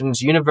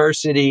organizations,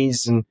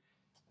 universities, and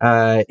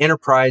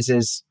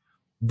enterprises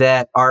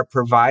that are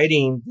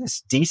providing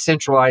this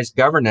decentralized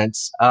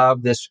governance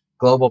of this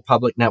global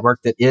public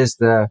network that is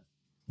the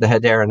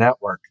Hedera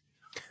network.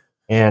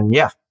 And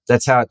yeah,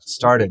 that's how it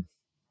started.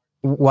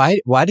 Why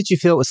did you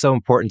feel it was so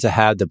important to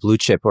have the blue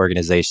chip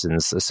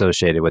organizations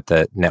associated with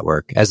the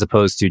network as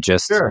opposed to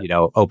just,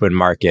 open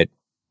market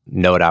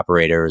node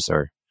operators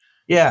or?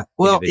 Yeah,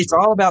 well, it's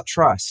all about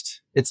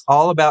trust. It's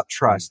all about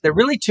trust. There are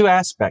really two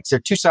aspects. There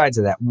are two sides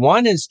of that.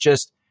 One is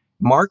just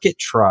market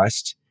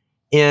trust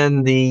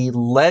in the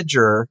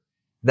ledger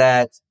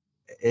that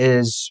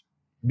is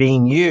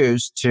being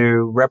used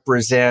to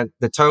represent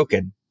the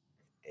token.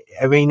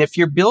 I mean, if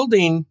you're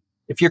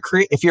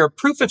a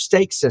proof of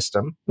stake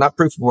system, not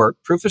proof of work,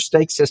 proof of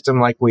stake system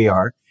like we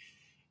are,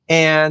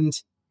 and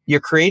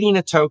you're creating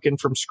a token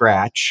from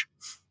scratch,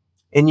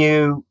 and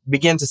you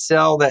begin to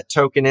sell that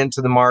token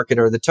into the market,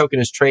 or the token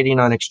is trading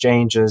on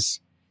exchanges,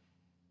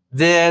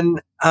 then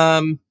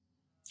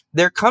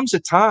there comes a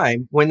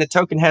time when the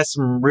token has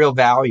some real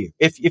value.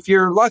 If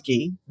you're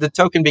lucky, the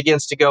token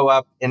begins to go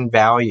up in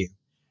value.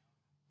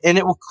 And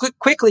it will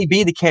quickly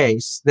be the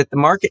case that the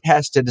market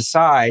has to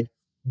decide,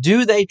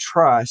 do they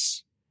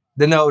trust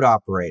the node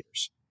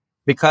operators?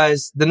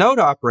 Because the node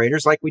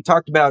operators, like we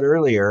talked about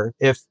earlier,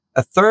 if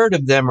a third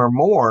of them or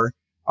more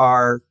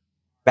are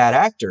bad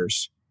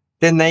actors,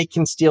 then they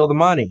can steal the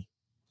money.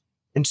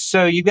 And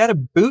so you've got to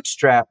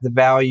bootstrap the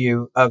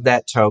value of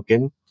that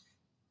token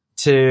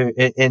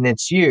in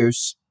its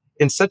use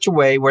in such a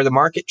way where the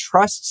market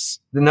trusts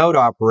the node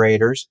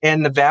operators,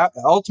 and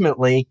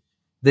ultimately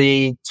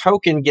the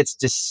token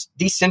gets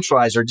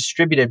decentralized or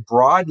distributed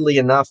broadly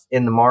enough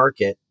in the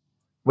market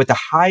with a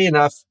high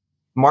enough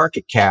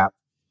market cap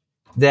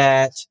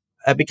that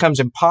it becomes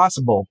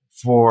impossible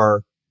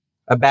for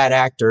a bad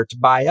actor to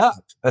buy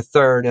up a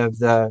third of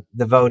the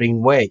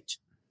voting weight.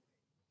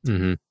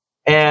 Mm-hmm.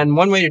 And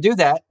one way to do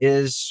that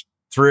is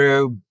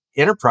through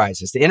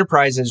enterprises. The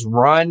enterprises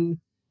run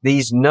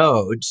these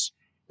nodes.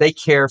 They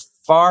care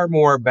far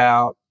more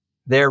about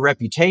their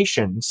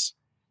reputations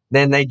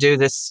than they do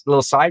this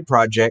little side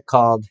project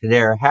called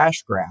Hedera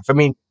Hashgraph. I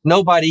mean,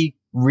 nobody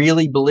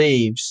really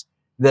believes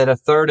that a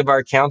third of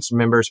our council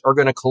members are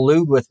going to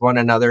collude with one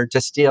another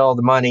to steal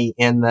the money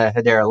in the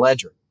Hedera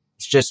ledger.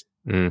 It's just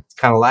kind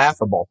of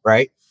laughable,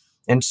 right?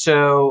 And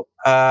so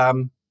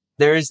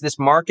there is this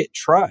market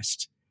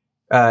trust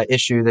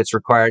issue that's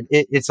required.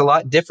 It's a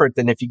lot different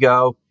than if you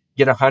go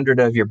get 100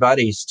 of your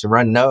buddies to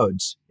run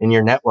nodes in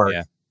your network,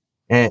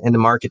 and the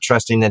market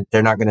trusting that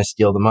they're not going to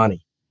steal the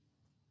money.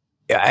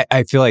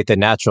 I feel like the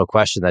natural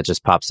question that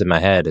just pops in my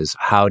head is,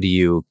 how do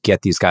you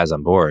get these guys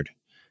on board?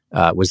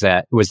 Was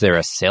there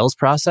a sales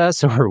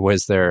process, or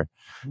was there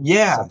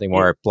something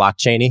more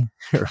blockchainy?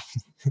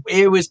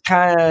 It was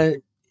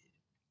it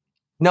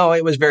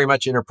was very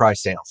much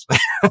enterprise sales.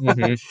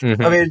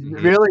 Mm-hmm. I mean,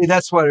 really,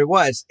 that's what it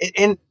was.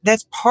 And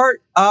that's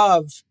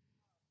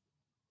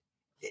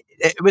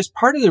it was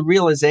part of the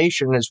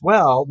realization as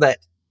well that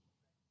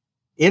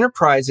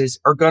enterprises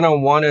are going to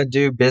want to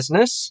do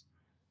business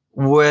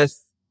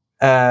with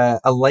a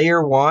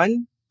layer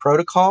one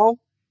protocol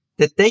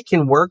that they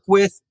can work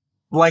with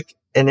like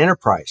an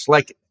enterprise,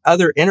 like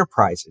other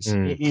enterprises.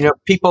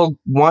 People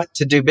want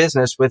to do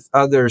business with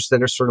others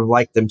that are sort of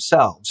like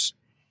themselves.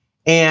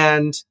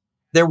 And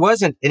there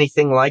wasn't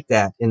anything like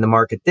that in the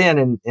market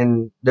then.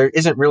 And there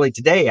isn't really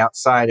today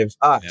outside of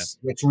us.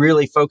 Yeah. It's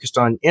really focused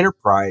on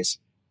enterprise.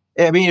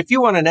 I mean, if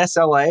you want an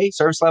SLA,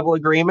 service level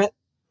agreement,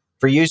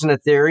 for using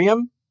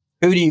Ethereum,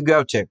 who do you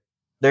go to?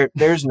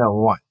 There's no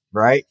one,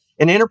 right?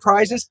 And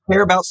enterprises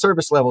care about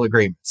service level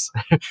agreements.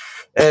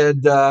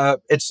 and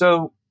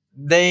so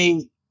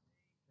they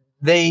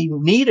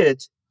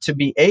needed to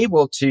be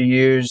able to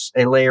use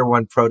a layer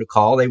one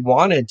protocol. They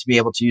wanted to be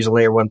able to use a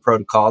layer one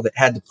protocol that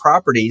had the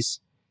properties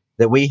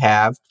that we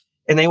have.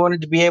 And they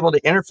wanted to be able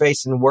to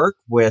interface and work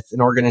with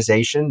an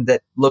organization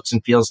that looks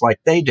and feels like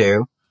they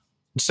do.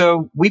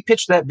 So we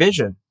pitched that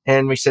vision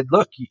and we said,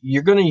 look,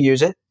 you're going to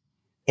use it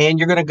and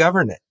you're going to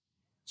govern it.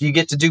 So you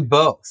get to do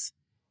both.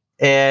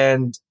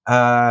 And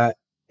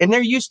and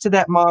they're used to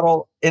that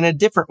model in a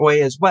different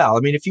way as well.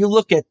 I mean, if you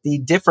look at the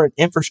different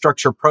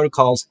infrastructure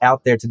protocols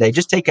out there today,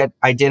 just take an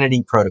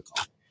identity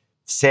protocol,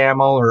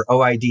 SAML or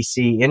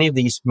OIDC, any of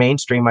these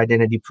mainstream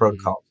identity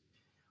protocols.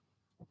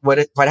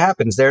 What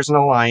happens? There's an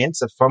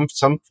alliance of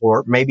some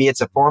form. Maybe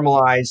it's a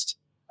formalized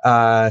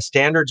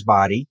standards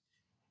body.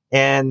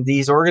 And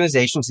these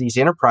organizations, these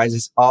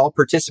enterprises all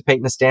participate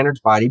in the standards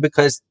body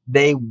because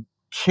they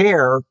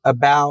care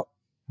about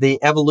the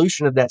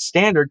evolution of that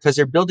standard because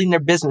they're building their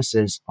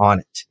businesses on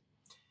it.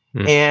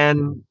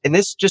 And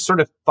this just sort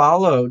of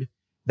followed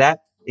that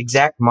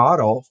exact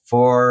model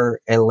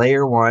for a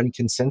layer 1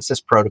 consensus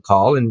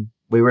protocol. And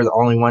we were the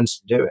only ones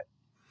to do it.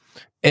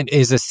 And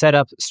is it set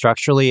up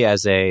structurally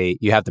as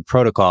you have the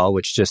protocol,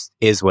 which just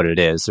is what it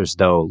is. There's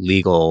no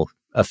legal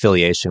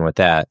affiliation with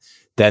that.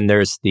 Then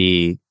there's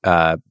it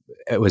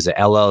was an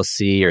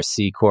LLC or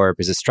C Corp.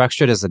 Is it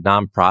structured as a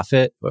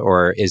nonprofit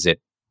or is it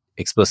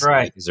explicit?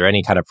 Right. Is there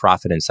any kind of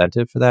profit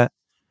incentive for that?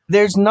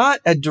 There's not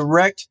a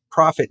direct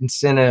profit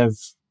incentive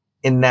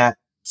in that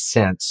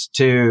sense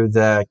to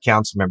the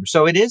council members.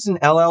 So it is an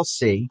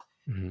LLC.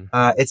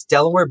 It's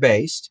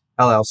Delaware-based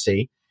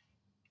LLC.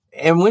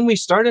 And when we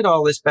started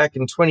all this back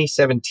in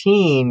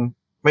 2017,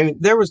 I mean,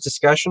 there was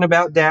discussion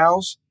about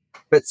DAOs,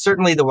 but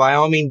certainly the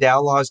Wyoming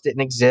DAO laws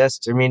didn't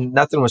exist. I mean,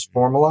 nothing was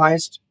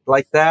formalized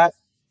like that.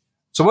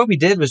 So what we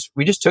did was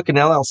we just took an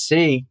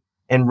LLC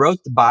and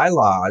wrote the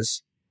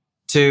bylaws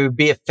to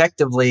be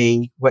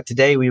effectively what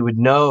today we would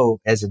know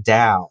as a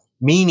DAO,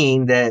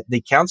 meaning that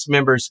the council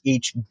members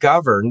each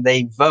govern,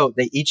 they vote,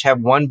 they each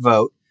have one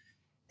vote,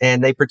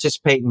 and they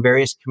participate in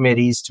various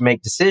committees to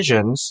make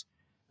decisions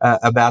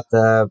about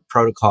the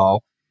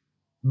protocol.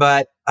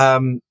 But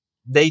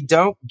they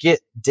don't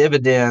get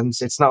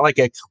dividends. It's not like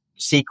a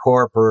C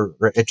Corp or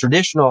a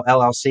traditional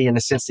LLC in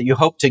the sense that you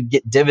hope to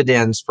get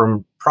dividends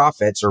from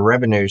profits or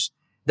revenues.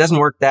 It doesn't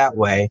work that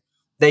way.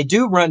 They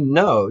do run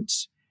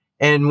nodes.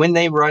 And when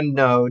they run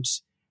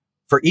nodes,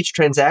 for each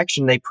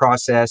transaction they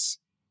process,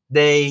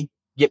 they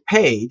get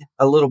paid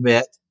a little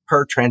bit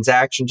per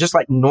transaction, just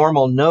like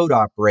normal node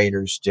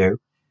operators do.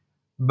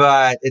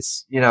 But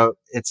it's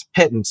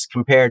pittance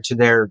compared to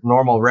their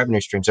normal revenue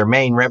streams, their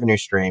main revenue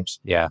streams.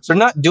 Yeah. So they're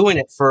not doing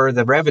it for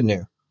the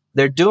revenue.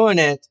 They're doing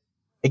it,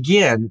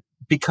 again,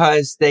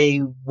 because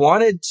they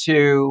wanted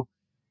to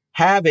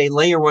have a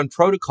layer 1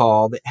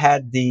 protocol that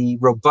had the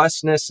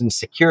robustness and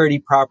security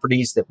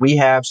properties that we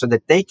have so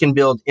that they can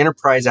build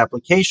enterprise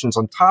applications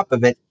on top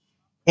of it.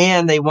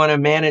 And they want to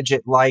manage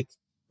it like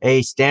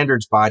a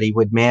standards body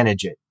would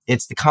manage it.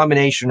 It's the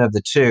combination of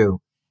the two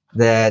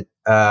that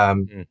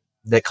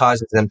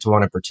causes them to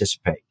want to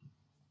participate.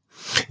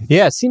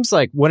 Yeah, it seems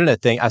like one of the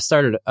things, I've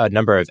started a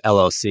number of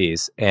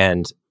LLCs,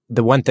 and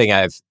the one thing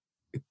I've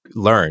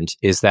learned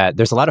is that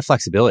there's a lot of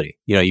flexibility.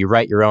 You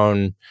write your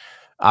own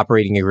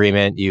operating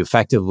agreement, you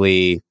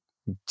effectively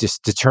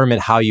just determine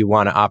how you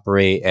want to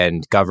operate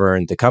and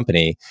govern the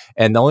company.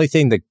 And the only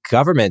thing the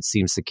government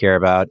seems to care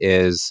about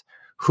is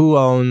who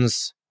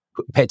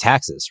pay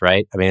taxes,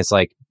 right? I mean, it's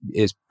like,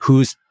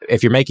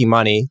 if you're making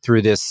money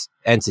through this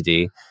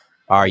entity,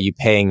 are you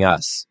paying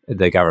us,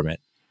 the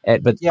government?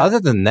 But other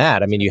than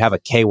that, I mean, you have a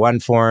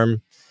K-1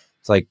 form.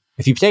 It's like,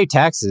 if you pay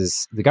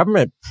taxes, the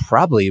government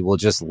probably will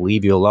just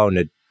leave you alone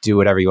to do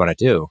whatever you want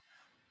to do.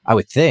 I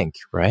would think,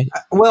 right?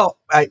 Well,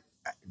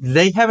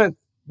 they haven't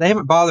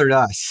bothered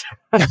us.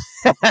 I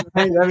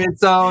mean,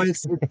 so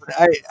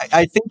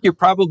I think you're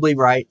probably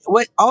right.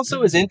 What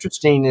also is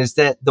interesting is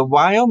that the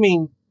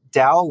Wyoming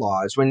DAO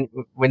laws,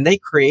 when they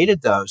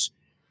created those,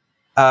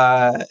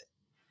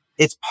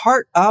 it's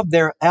part of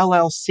their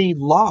LLC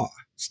law,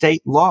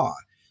 state law.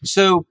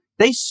 So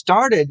they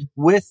started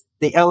with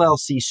the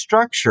LLC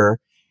structure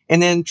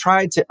and then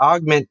tried to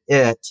augment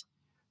it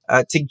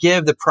to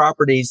give the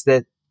properties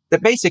that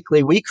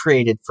basically we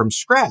created from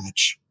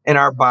scratch in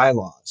our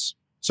bylaws.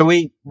 So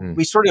we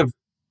sort of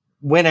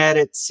went at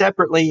it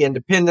separately,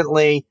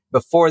 independently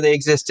before they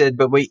existed,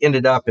 but we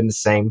ended up in the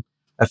same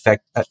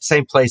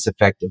place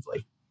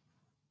effectively.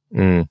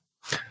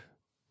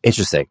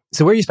 Interesting.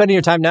 So where are you spending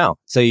your time now?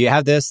 So you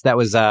have this, that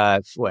was,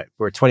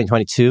 we're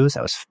 2022. So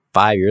that was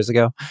 5 years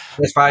ago.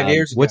 That's 5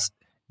 years ago.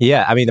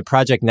 I mean, the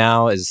project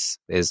now is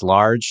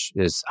large.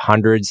 There's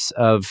hundreds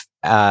of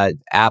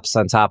apps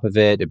on top of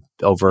it,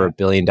 over $1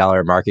 billion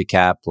market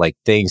cap. Like,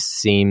 things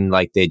seem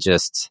like they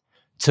just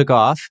took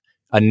off.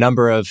 A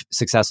number of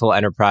successful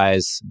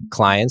enterprise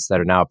clients that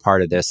are now a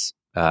part of this.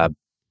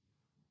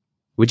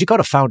 Would you call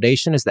it a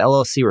foundation? Is the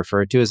LLC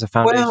referred to as a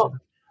foundation? Well,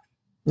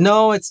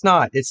 no, it's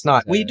not. It's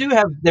not.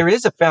 There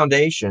is a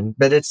foundation,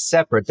 but it's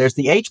separate. There's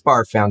the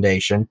HBAR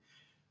Foundation,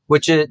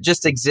 which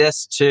just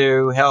exists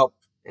to help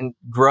and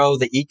grow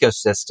the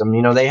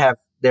ecosystem. They have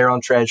their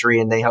own treasury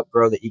and they help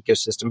grow the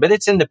ecosystem, but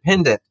it's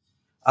independent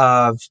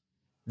of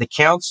the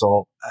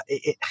council.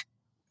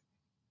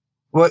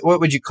 What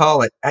would you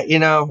call it?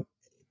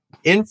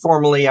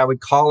 Informally, I would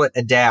call it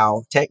a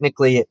DAO.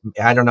 Technically,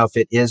 I don't know if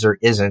it is or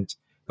isn't,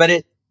 but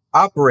it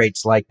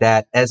operates like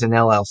that as an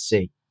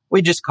LLC.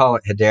 We just call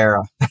it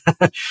Hedera.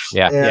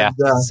 Yeah.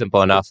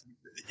 Simple enough.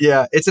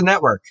 Yeah, it's a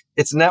network.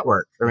 It's a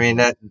network. I mean,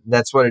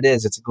 that's what it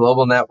is. It's a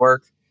global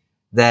network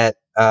that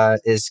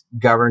is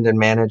governed and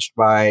managed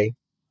by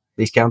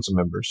these council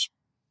members.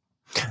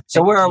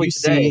 So where are we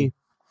today?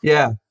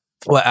 Yeah.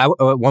 Well,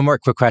 one more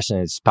quick question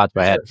has popped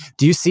in my head.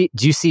 Do you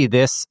see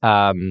this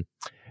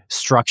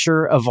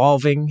structure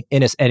evolving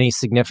in any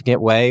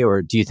significant way,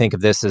 or do you think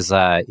of this as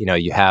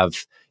you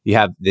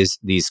have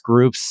these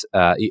groups,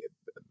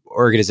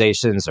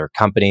 organizations or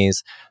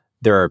companies?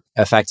 They're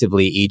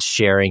effectively each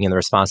sharing in the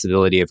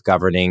responsibility of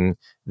governing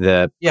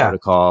the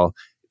protocol.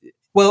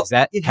 Well,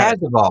 it has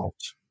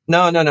evolved.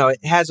 No.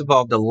 It has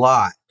evolved a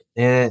lot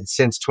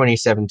since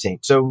 2017.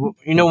 So,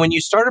 when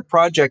you start a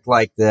project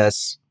like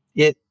this,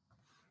 it,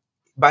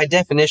 by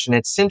definition,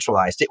 it's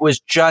centralized. It was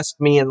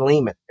just me and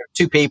Lehman,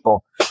 two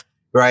people,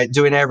 right,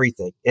 doing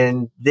everything.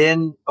 And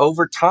then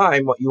over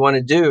time, what you want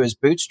to do is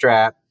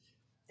bootstrap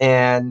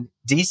and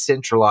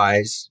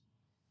decentralize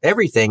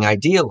everything,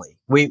 ideally.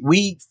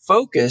 We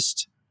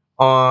focused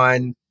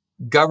on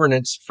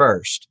governance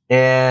first.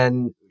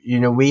 And,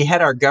 we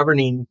had our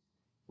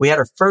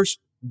first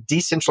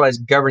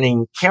decentralized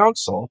governing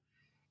council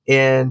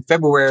in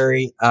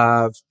February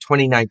of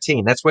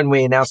 2019. That's when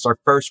we announced our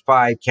first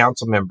 5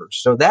 council members.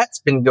 So that's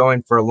been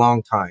going for a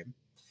long time.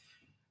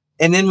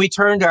 And then we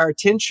turned our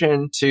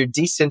attention to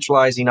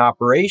decentralizing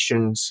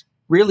operations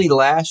really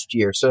last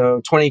year.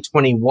 So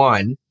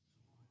 2021,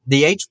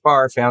 the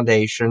HBAR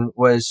Foundation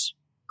was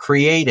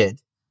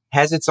created,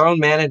 has its own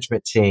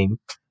management team,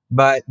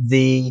 but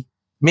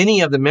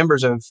many of the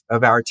members of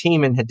our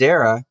team in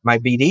Hedera, my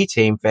BD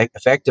team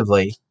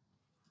effectively,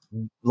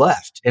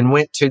 left and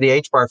went to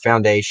the HBAR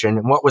Foundation.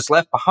 And what was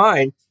left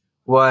behind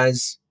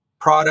was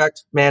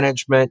product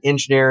management,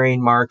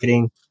 engineering,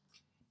 marketing.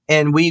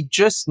 And we've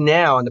just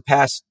now, in the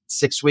past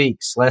 6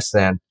 weeks, less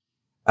than,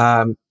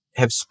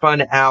 have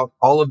spun out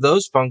all of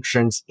those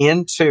functions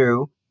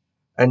into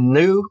a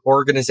new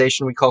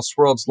organization we call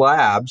Swirlds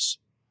Labs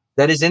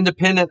that is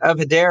independent of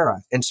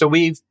Hedera. And so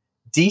we've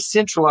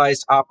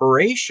decentralized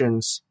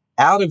operations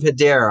out of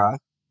Hedera.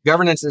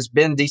 Governance has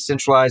been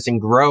decentralized and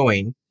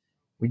growing.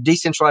 We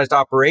decentralized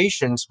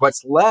operations.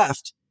 What's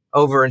left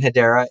over in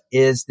Hedera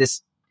is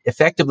this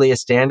effectively a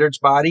standards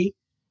body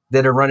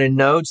that are running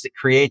nodes that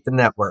create the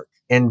network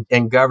and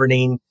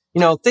governing,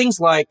 things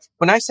like,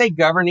 when I say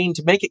governing,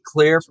 to make it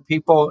clear for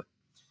people,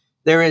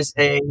 there is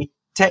a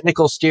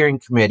technical steering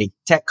committee,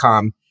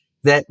 TechCom,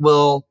 that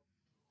will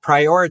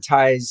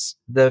prioritize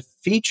the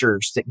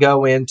features that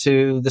go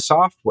into the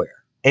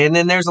software. And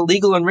then there's a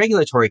legal and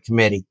regulatory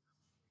committee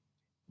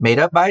made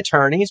up by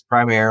attorneys,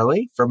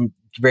 primarily from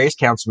various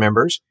council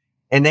members,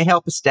 and they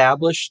help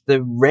establish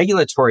the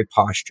regulatory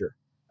posture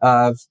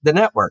of the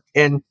network.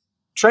 And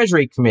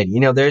Treasury Committee,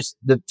 there's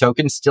the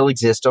tokens still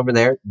exist over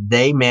there.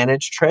 They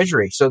manage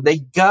Treasury. So they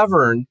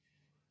govern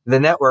the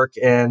network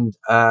and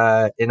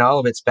in all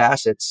of its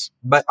facets,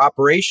 but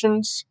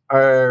operations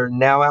are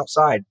now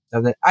outside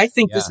of that. I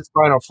think this is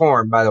final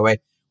form, by the way,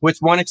 with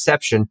one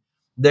exception.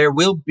 There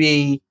will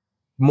be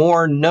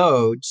more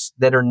nodes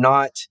that are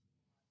not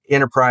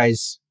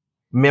enterprise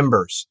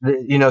members.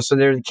 So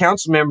they're the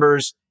council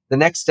members. The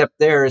next step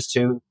there is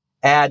to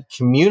add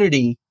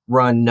community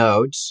run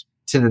nodes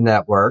to the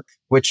network,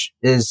 which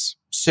is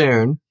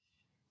soon.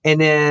 And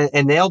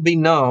they'll be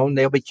known,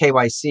 they'll be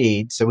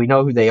KYC'd, so we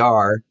know who they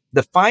are.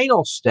 The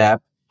final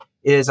step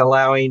is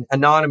allowing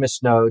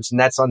anonymous nodes, and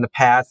that's on the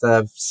path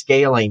of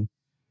scaling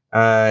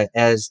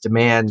as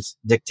demand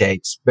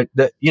dictates. But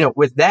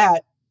with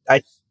that,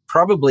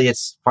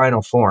 it's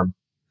final form.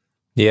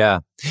 Yeah.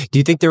 Do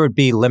you think there would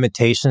be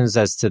limitations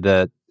as to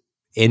the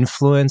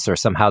influence, or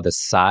somehow the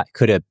size?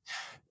 Could a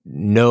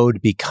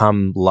node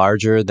become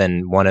larger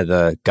than one of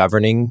the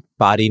governing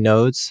body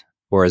nodes,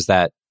 or is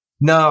that?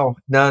 No.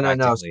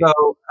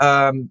 So,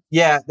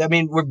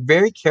 we're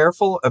very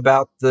careful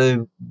about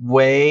the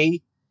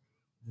way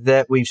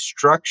that we've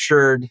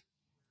structured,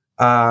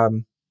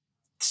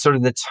 sort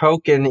of the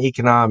token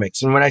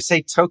economics. And when I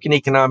say token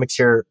economics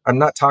here, I'm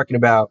not talking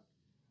about,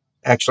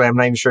 actually, I'm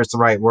not even sure it's the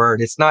right word.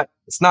 It's not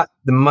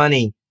the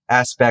money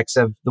aspects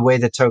of the way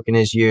the token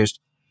is used,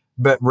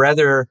 but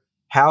rather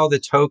how the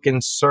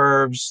token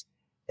serves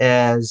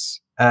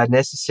as a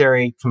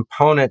necessary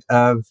component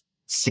of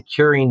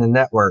securing the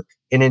network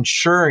and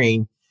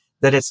ensuring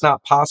that it's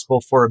not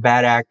possible for a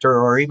bad actor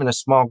or even a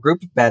small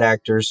group of bad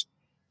actors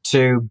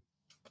to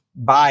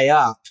buy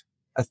up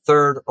a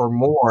third or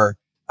more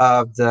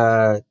of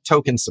the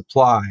token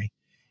supply.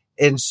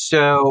 And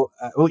so,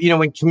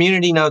 when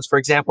community nodes, for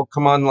example,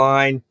 come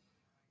online,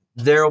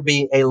 there will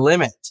be a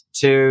limit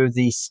to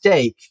the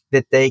stake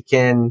that they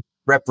can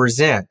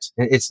represent.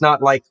 It's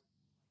not like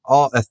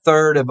a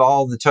third of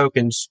all the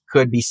tokens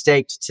could be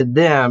staked to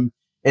them,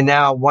 and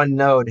now one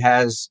node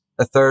has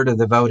a third of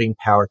the voting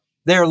power.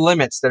 There are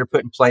limits that are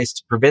put in place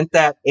to prevent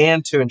that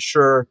and to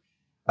ensure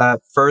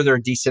further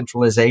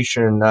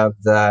decentralization of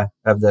the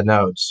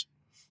nodes.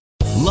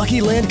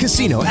 Lucky Land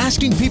Casino,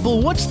 asking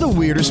people, what's the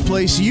weirdest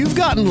place you've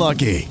gotten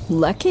lucky?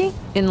 Lucky?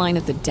 In line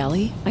at the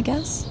deli, I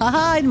guess?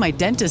 Aha, in my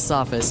dentist's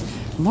office.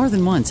 More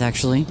than once,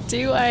 actually.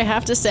 Do I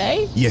have to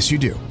say? Yes, you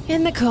do.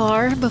 In the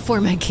car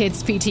before my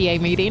kids' PTA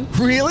meeting.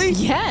 Really?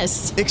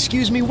 Yes.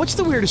 Excuse me, what's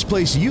the weirdest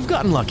place you've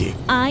gotten lucky?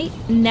 I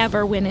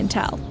never win and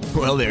tell.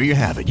 Well, there you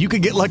have it. You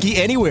can get lucky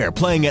anywhere,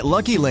 playing at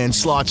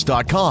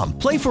LuckyLandSlots.com.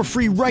 Play for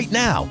free right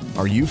now.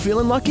 Are you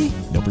feeling lucky?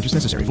 No purchase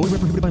necessary. Void where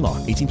prohibited by law.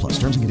 18 plus.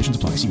 Terms and conditions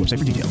apply. See website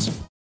for details.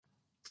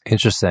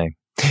 Interesting.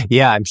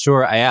 Yeah, I'm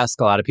sure I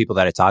ask a lot of people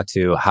that I talk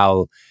to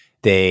how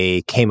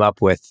they came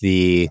up with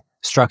the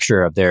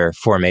structure of their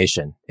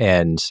formation.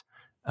 And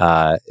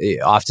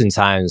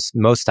oftentimes,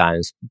 most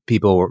times,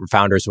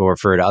 founders will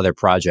refer to other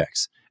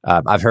projects.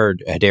 I've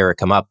heard Hedera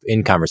come up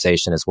in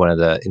conversation as one of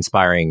the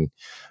inspiring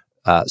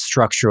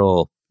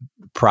structural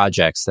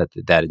projects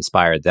that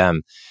inspired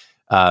them.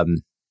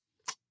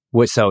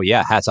 So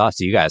yeah, hats off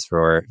to you guys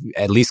for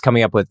at least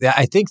coming up with.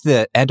 I think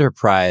the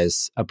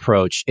enterprise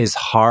approach is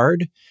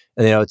hard,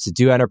 to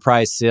do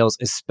enterprise sales,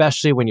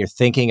 especially when you're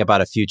thinking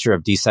about a future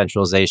of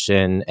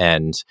decentralization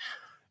and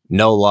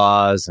no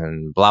laws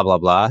and blah blah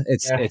blah.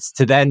 It's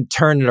to then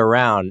turn it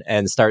around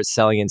and start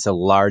selling into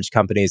large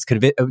companies.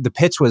 The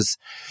pitch was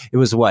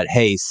what?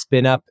 Hey,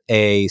 spin up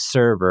a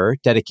server,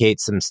 dedicate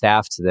some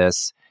staff to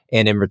this,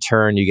 and in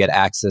return, you get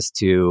access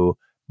to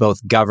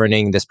both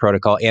governing this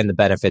protocol and the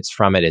benefits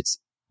from it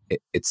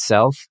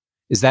itself.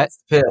 Is that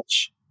the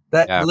pitch?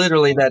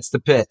 Literally, that's the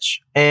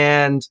pitch.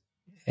 And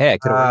hey,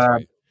 it could have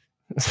worked.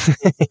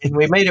 And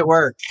we made it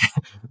work.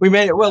 We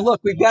made it. Well, look,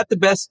 we've got the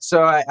best.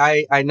 So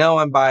I know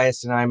I'm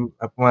biased, and I'm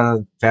one of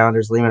the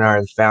founders. Lehman and I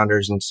are the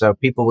founders, and so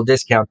people will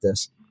discount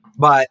this.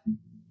 But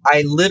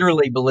I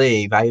objectively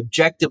believe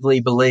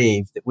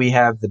that we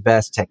have the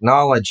best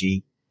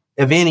technology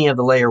of any of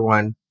the layer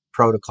one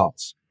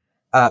protocols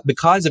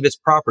because of its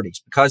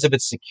properties, because of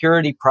its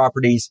security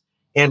properties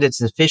and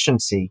its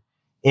efficiency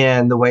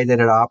in the way that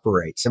it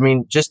operates. I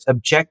mean, just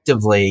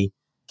objectively,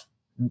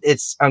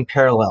 it's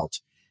unparalleled.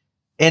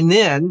 And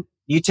then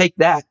you take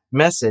that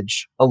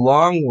message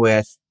along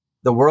with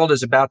the world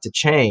is about to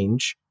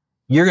change.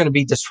 You're going to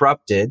be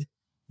disrupted.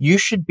 You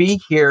should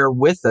be here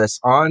with us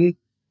on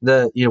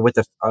with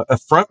a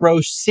front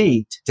row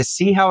seat to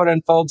see how it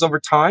unfolds over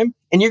time.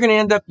 And you're going to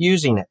end up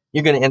using it.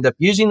 You're going to end up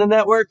using the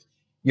network.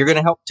 You're going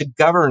to help to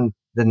govern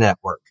the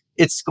network.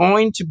 It's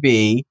going to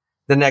be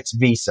the next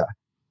Visa,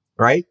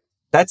 right?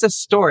 That's a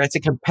story. It's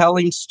a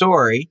compelling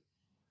story.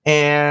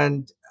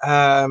 And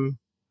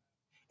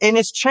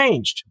it's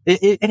changed.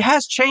 It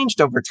has changed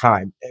over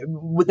time.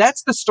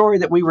 That's the story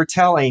that we were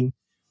telling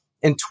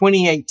in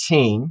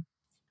 2018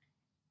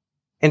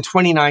 and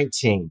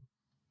 2019.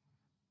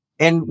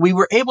 And we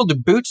were able to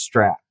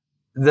bootstrap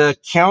the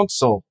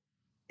council,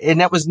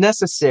 and that was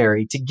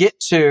necessary to get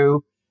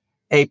to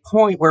a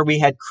point where we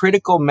had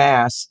critical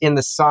mass in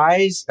the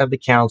size of the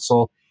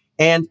council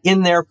and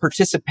in their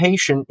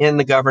participation in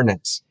the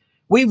governance.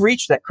 We've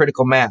reached that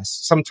critical mass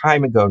some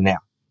time ago now.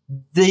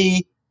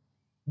 The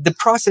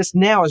process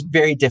now is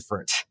very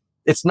different.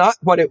 It's not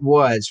what it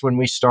was when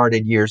we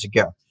started years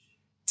ago.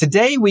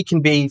 Today, we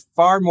can be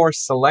far more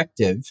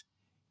selective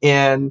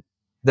in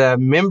the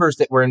members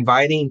that we're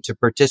inviting to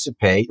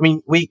participate. I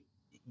mean,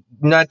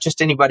 not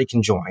just anybody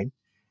can join.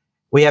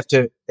 We have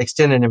to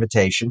extend an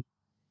invitation,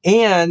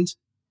 and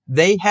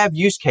they have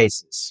use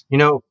cases.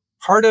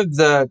 Part of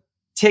the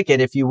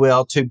ticket, if you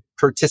will, to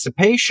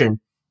participation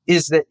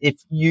is that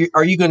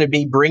are you going to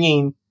be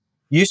bringing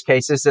use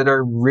cases that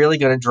are really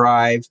going to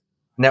drive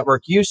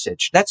network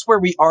usage? That's where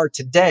we are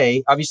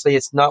today. Obviously,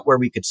 it's not where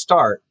we could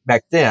start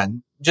back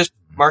then. Just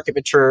market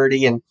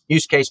maturity and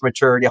use case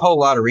maturity, a whole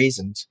lot of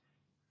reasons.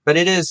 But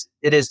it is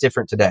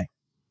different today.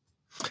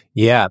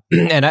 Yeah.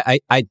 And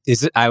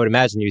I would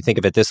imagine you think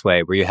of it this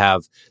way, where you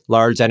have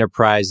large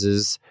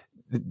enterprises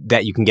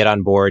that you can get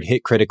on board,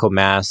 hit critical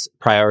mass,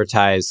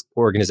 prioritize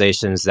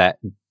organizations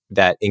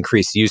that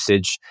increase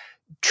usage,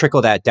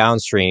 trickle that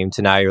downstream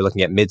to now you're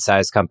looking at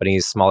mid-sized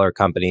companies, smaller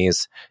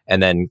companies,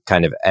 and then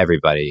kind of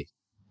everybody.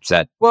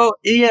 Well,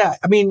 yeah.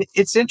 I mean,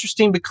 it's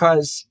interesting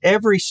because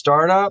every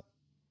startup,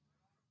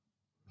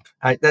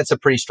 that's a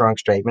pretty strong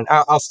statement.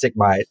 I'll stick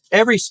by it.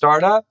 Every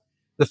startup,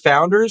 the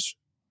founders,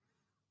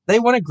 they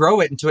want to grow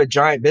it into a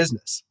giant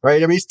business,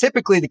 right? I mean, it's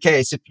typically the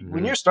case.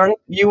 When you're a startup,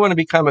 you want to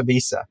become a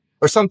Visa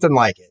or something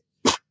like it,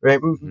 right?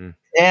 Mm-hmm.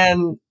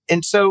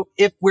 And so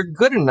if we're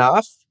good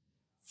enough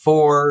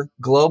for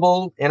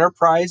global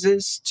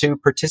enterprises to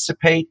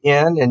participate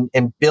in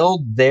and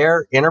build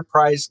their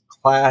enterprise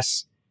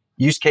class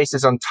use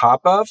cases on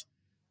top of,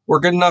 we're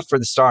good enough for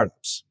the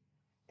startups.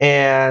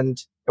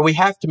 And we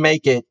have to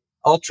make it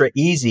ultra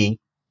easy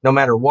no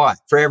matter what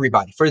for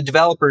everybody, for the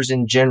developers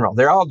in general.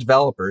 They're all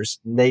developers.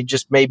 They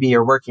just maybe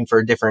are working for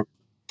a different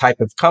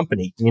type of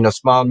company,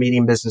 small,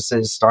 medium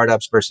businesses,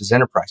 startups versus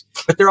enterprise,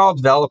 but they're all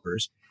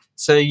developers.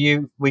 So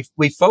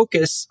we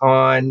focus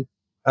on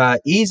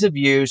ease of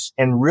use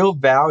and real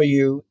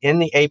value in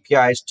the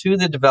APIs to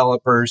the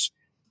developers.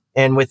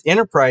 And with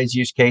enterprise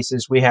use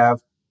cases, we have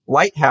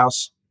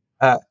Lighthouse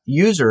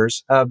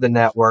users of the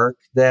network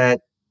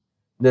that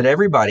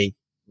everybody,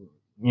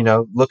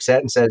 looks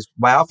at and says,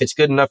 wow, if it's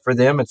good enough for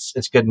them,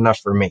 it's good enough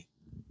for me.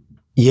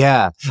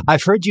 Yeah.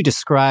 I've heard you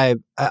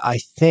describe, I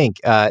think,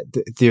 there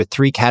are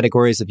three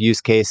categories of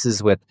use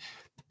cases with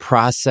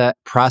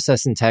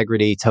process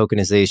integrity,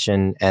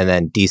 tokenization, and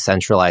then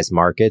decentralized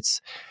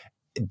markets.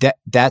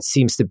 That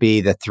seems to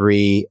be the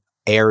three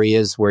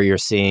areas where you're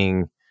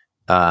seeing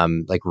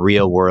like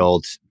real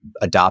world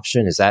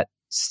adoption. Is that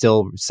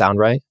still sound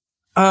right?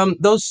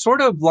 Those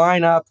sort of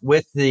line up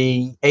with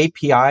the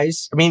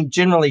APIs. I mean,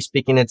 generally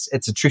speaking,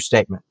 it's a true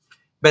statement,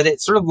 but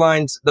it sort of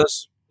lines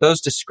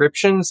those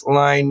descriptions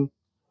line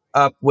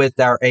up with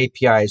our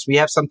APIs. We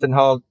have something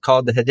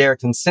called the Hedera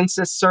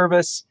Consensus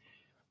Service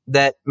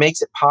that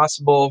makes it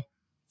possible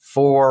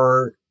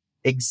for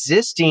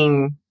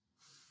existing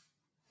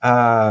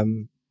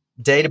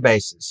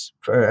databases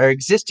or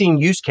existing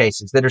use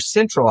cases that are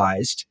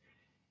centralized,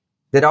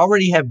 that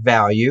already have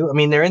value. I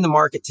mean, they're in the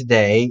market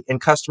today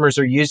and customers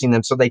are using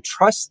them, so they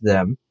trust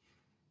them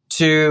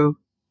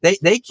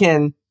they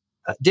can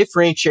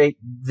differentiate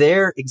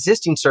their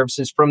existing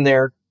services from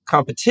their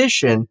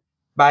competition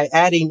by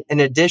adding an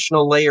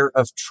additional layer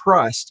of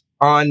trust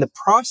on the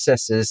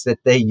processes that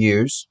they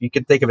use. You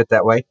could think of it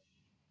that way,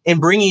 and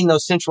bringing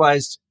those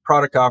centralized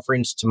product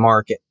offerings to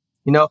market.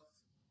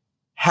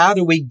 How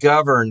do we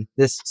govern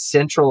this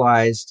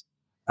centralized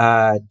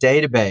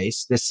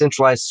database, this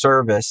centralized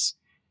service?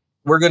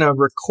 We're going to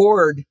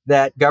record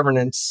that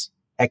governance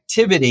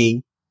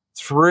activity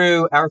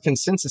through our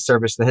consensus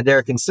service, the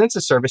Hedera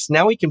Consensus Service.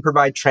 Now we can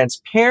provide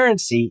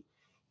transparency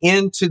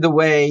into the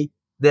way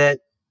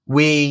that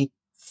we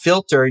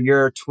filter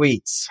your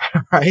tweets,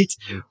 right?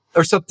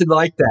 Or something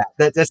like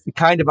that. That's the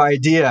kind of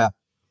idea.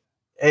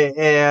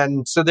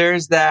 And so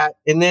there's that.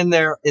 And then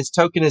there is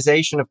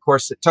tokenization. Of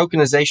course,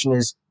 tokenization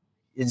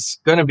is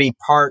going to be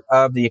part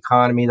of the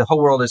economy. The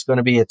whole world is going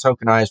to be a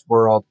tokenized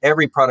world.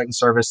 Every product and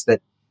service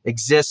that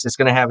exists is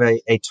going to have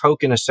a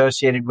token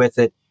associated with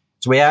it.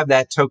 So we have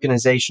that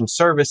tokenization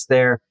service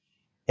there.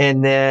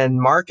 And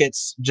then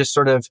markets just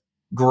sort of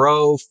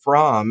grow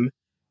from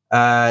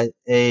a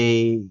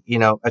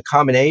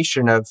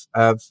combination of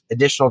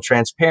additional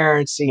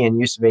transparency and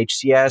use of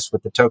HCS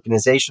with the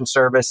tokenization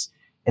service.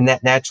 And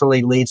that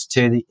naturally leads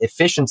to the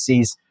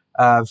efficiencies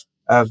of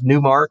new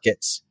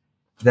markets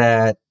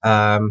that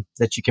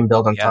you can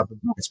build on top of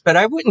this. But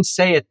I wouldn't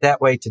say it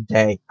that way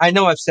today. I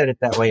know I've said it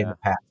that way in the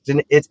past,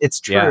 and it's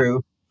true.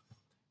 Yeah.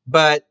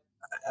 But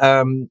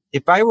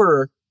if I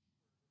were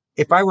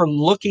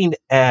looking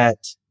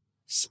at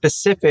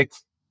specific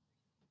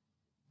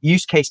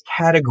use case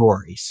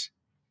categories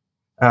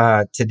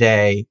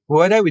today,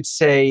 what I would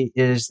say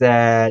is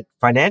that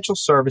financial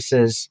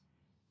services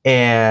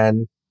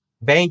and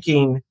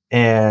banking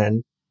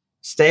and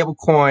stable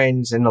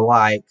coins and the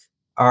like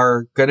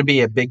are going to be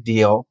a big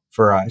deal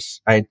for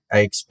us, I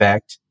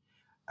expect.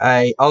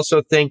 I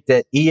also think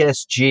that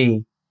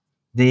ESG,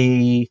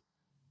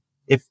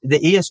 if the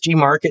ESG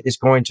market is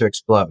going to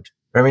explode.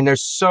 I mean,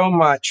 there's so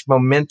much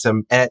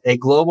momentum at a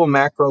global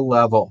macro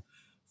level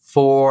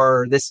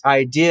for this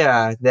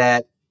idea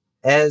that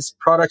as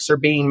products are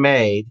being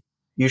made,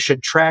 you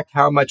should track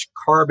how much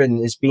carbon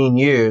is being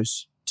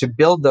used to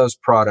build those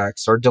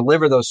products or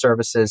deliver those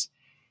services.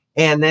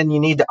 And then you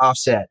need to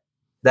offset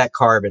that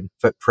carbon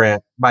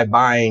footprint by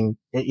buying,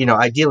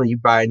 ideally you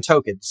buy in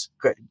tokens,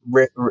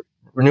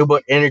 renewable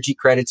energy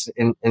credits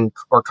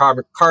or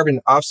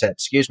carbon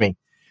offset,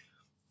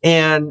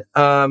 And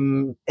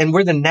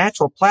we're the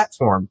natural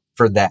platform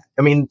for that.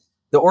 I mean,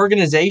 the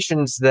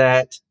organizations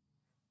that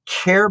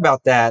care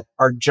about that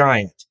are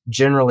giant,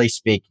 generally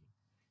speaking.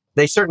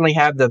 They certainly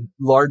have the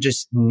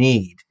largest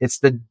need. It's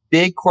the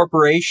big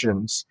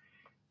corporations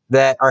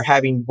that are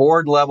having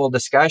board level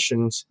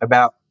discussions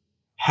about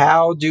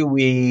how do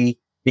we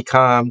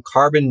become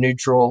carbon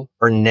neutral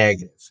or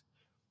negative.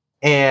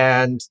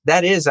 And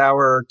that is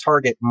our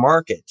target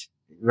market,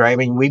 right? I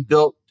mean, we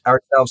built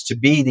ourselves to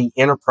be the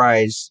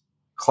enterprise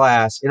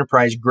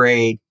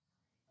grade,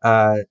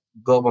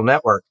 global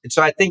network. And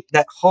so I think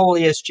that whole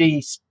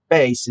ESG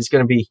space is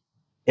going to be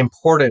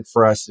important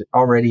for us. It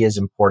already is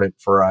important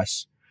for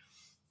us.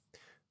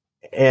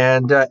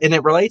 And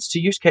it relates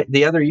to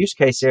the other use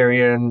case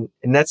area, and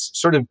that's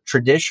sort of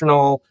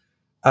traditional,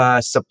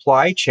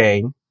 supply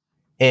chain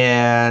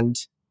and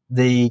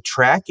the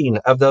tracking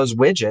of those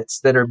widgets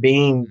that are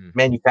being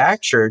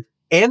manufactured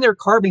and their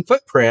carbon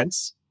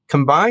footprints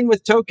combined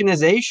with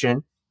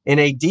tokenization in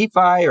a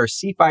DeFi or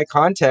CeFi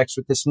context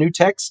with this new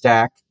tech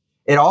stack.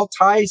 It all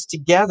ties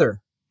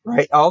together,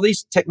 right? All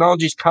these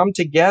technologies come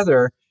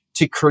together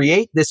to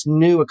create this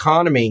new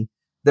economy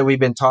that we've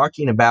been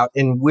talking about,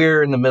 and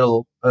we're in the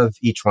middle of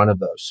each one of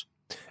those.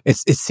 It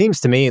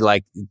seems to me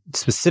like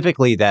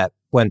specifically that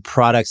when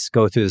products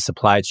go through the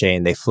supply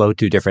chain, they flow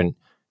through different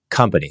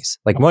companies.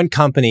 Like one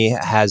company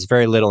has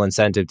very little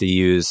incentive to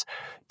use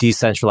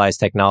decentralized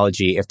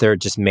technology if they're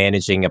just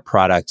managing a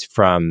product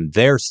from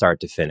their start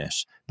to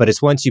finish. But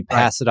it's once you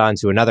pass it on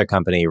to another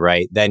company,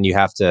 right? Then you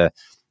have to,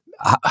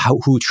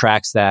 who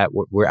tracks that?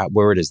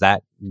 Where does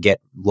that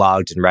get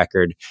logged and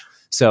record?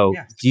 So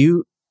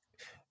you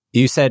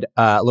said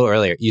a little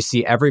earlier, you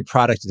see every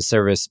product and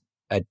service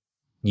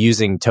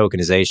using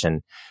tokenization.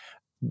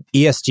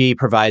 ESG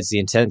provides the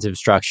incentive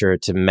structure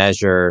to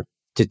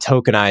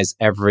tokenize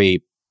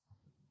every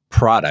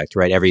product,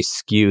 right? Every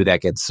SKU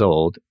that gets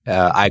sold.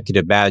 I could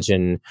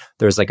imagine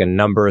there's like a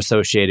number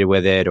associated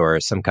with it or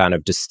some kind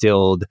of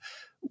distilled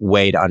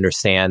way to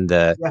understand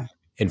the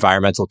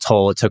environmental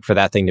toll it took for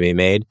that thing to be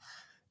made.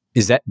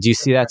 Do you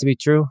see that to be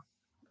true?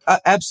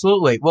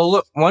 Absolutely. Well,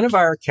 look, one of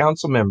our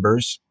council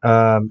members,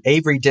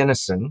 Avery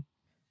Dennison,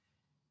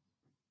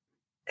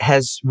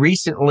 has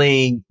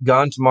recently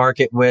gone to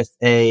market with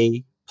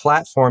a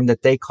platform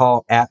that they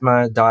call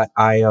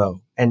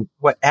Atma.io. And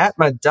what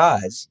Atma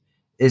does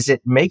is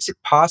it makes it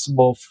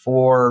possible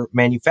for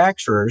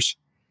manufacturers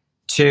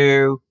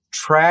to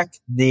track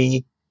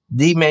the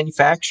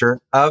manufacture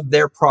of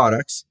their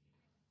products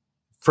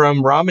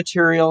from raw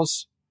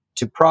materials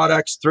to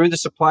products through the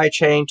supply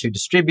chain to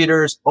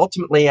distributors,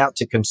 ultimately out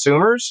to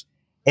consumers,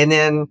 and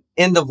then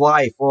end of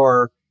life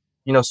or,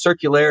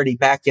 circularity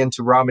back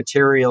into raw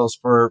materials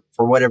for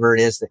whatever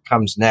it is that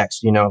comes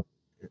next,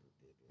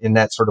 in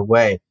that sort of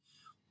way.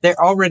 They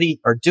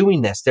already are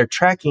doing this. They're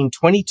tracking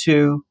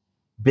 22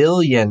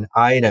 billion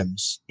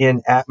items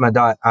in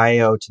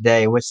Atma.io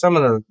today with some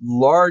of the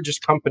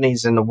largest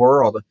companies in the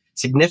world, a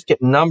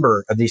significant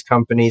number of these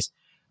companies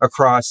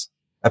across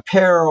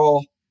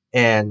apparel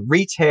and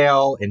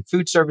retail and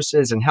food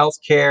services and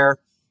healthcare.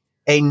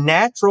 A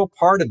natural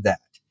part of that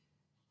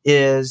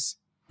is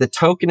the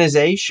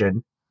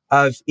tokenization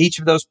of each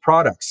of those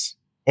products.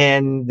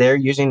 And they're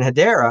using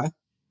Hedera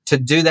to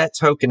do that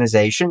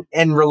tokenization.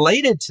 And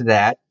related to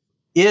that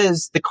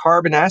is the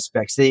carbon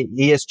aspects, the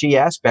ESG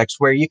aspects,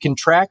 where you can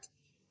track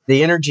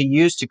the energy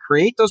used to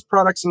create those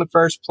products in the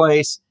first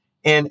place.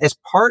 And as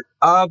part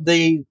of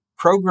the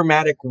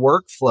programmatic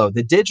workflow,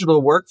 the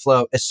digital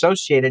workflow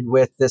associated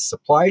with this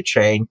supply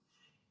chain,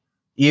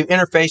 you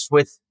interface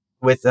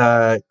with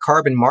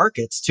carbon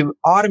markets to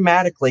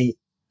automatically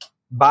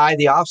buy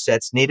the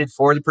offsets needed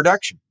for the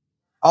production.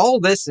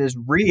 All this is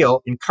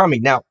real and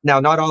coming. Now,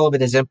 not all of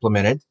it is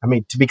implemented. I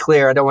mean, to be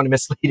clear, I don't want to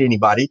mislead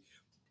anybody.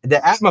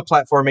 The Atma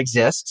platform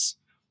exists.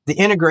 The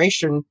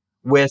integration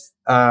with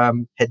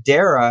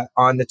Hedera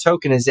on the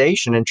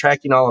tokenization and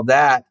tracking all of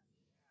that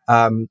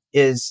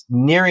is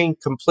nearing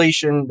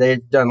completion.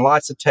 They've done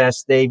lots of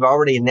tests. They've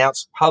already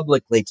announced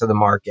publicly to the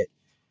market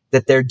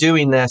that they're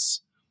doing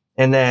this,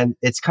 and then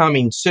it's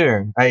coming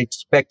soon. I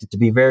expect it to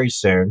be very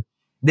soon.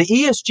 The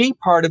ESG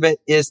part of it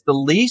is the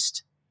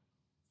least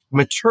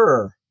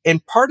mature,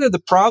 and part of the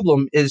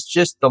problem is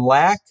just the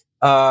lack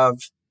of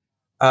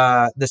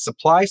the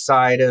supply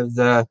side of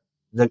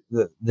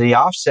the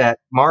offset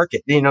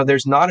market.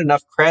 There's not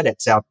enough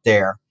credits out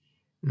there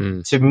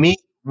to meet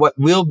what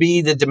will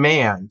be the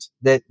demand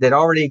that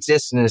already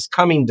exists and is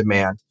coming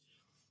demand.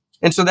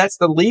 And so that's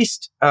the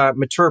least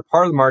mature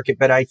part of the market,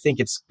 but I think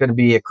it's going to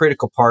be a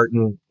critical part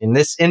in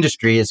this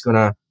industry is going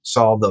to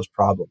solve those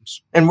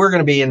problems. And we're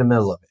going to be in the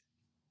middle of it.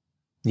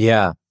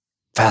 Yeah.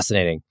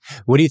 Fascinating.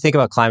 What do you think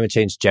about climate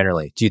change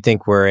generally? Do you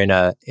think we're in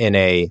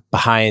a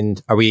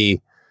behind? Are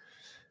we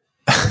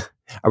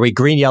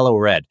green, yellow,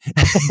 red?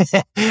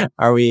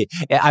 Are we?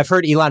 I've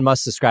heard Elon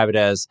Musk describe it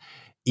as,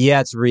 yeah,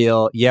 it's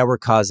real. Yeah, we're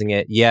causing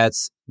it. Yeah,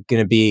 it's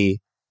going to be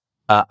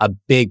a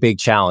big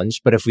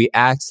challenge. But if we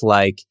act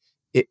like,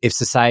 if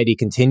society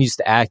continues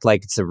to act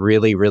like it's a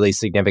really, really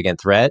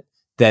significant threat,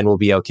 then we'll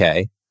be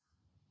okay.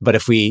 But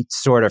if we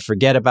sort of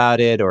forget about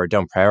it or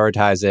don't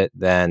prioritize it,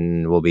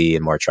 then we'll be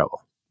in more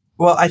trouble.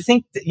 Well, I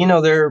think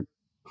that,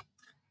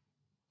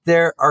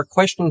 there are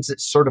questions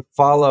that sort of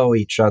follow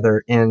each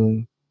other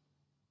and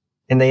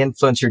they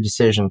influence your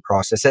decision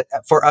process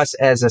for us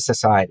as a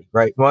society,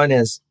 right? One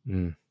is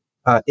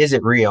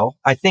it real?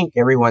 I think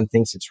everyone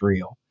thinks it's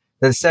real.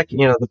 The second,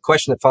 the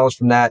question that follows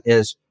from that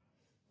is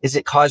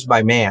it caused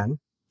by man?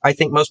 I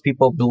think most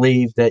people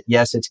believe that,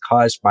 yes, it's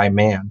caused by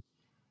man.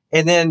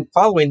 And then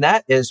following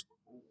that is,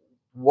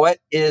 what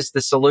is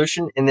the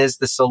solution? And is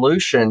the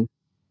solution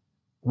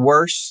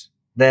worse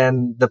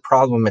than the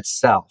problem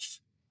itself?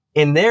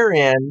 And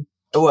therein,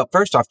 well,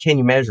 first off, can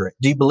you measure it?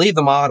 Do you believe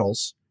the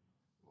models?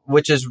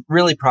 Which is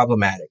really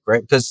problematic,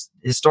 right? Because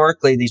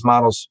historically, these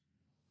models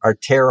are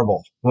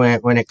terrible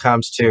when it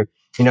comes to,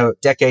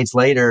 decades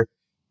later,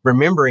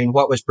 remembering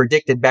what was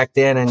predicted back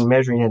then and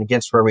measuring it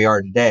against where we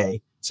are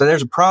today. So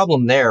there's a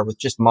problem there with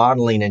just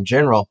modeling in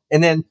general.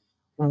 And then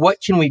what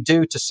can we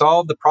do to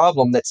solve the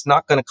problem that's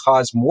not going to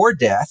cause more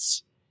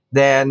deaths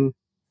than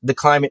the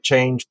climate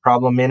change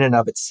problem in and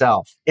of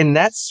itself? And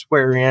that's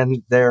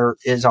wherein there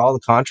is all the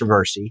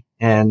controversy.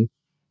 And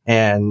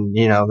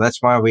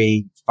that's why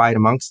we fight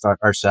amongst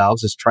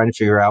ourselves, is trying to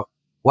figure out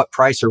what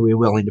price are we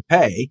willing to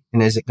pay?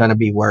 And is it going to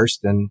be worse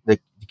than the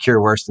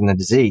cure worse than the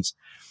disease?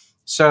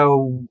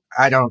 So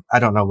I don't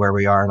know where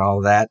we are in all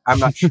of that. I'm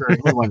not sure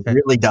anyone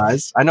really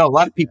does. I know a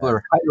lot of people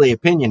are highly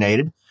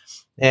opinionated,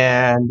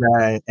 and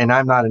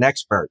I'm not an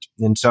expert.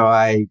 And so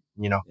I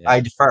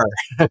defer.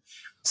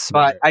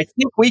 But I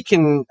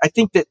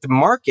think that the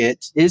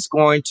market is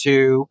going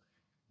to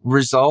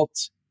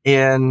result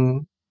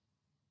in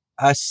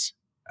us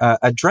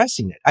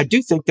addressing it. I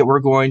do think that we're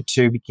going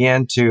to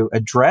begin to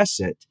address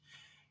it.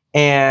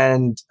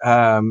 And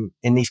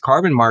these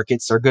carbon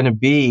markets are going to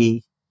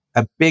be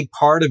a big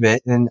part of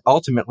it, and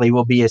ultimately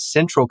will be a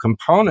central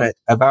component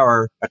of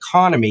our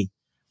economy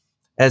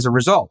as a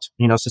result,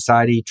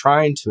 society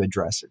trying to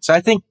address it. So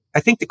I think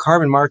the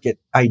carbon market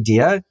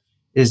idea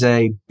is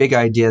a big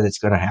idea that's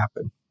going to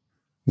happen.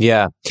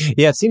 Yeah.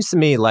 Yeah. It seems to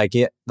me like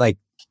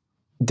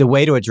the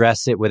way to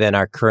address it within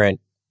our current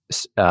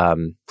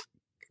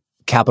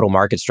capital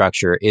market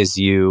structure is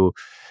you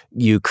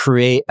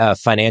create a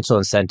financial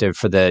incentive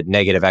for the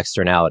negative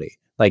externality.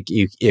 Like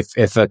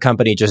if a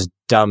company just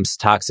dumps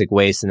toxic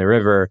waste in the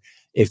river,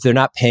 if they're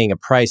not paying a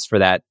price for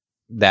that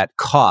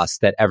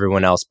cost that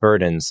everyone else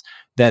burdens,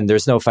 then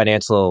there's no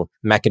financial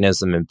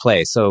mechanism in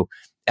place. So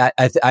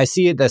I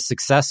see the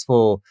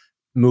successful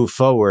move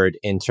forward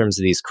in terms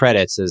of these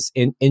credits is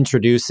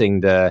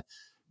introducing the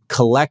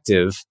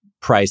collective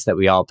price that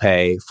we all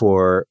pay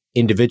for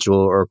individual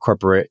or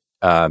corporate,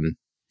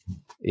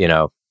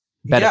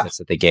 benefits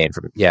that they gain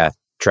from,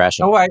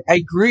 trashing. Oh, I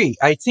agree.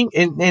 I think,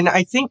 and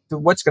I think that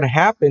what's going to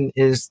happen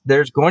is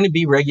there's going to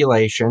be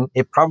regulation.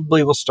 It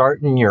probably will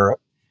start in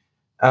Europe,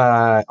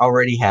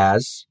 already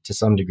has to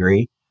some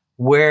degree,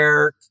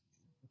 where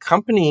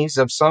companies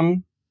of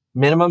some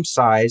minimum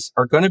size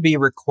are going to be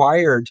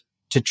required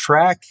to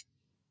track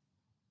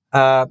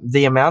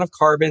the amount of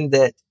carbon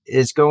that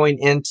is going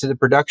into the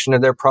production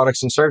of their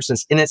products and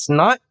services. And it's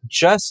not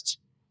just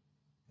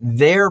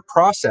their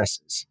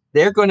processes.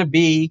 They're going to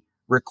be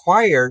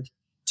required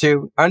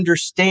to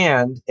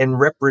understand and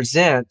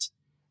represent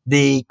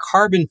the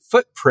carbon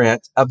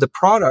footprint of the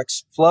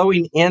products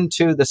flowing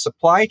into the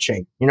supply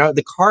chain.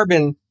 The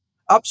carbon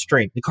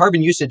upstream, the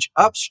carbon usage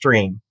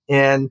upstream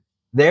in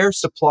their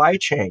supply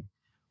chain,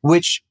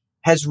 which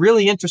has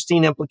really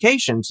interesting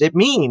implications. It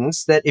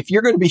means that if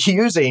you're going to be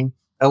using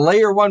a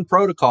layer 1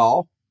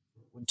 protocol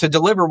to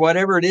deliver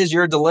whatever it is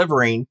you're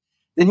delivering,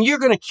 then you're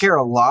going to care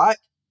a lot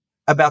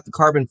about the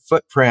carbon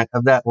footprint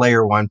of that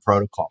layer 1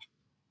 protocol,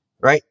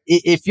 right?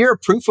 If you're a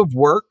proof of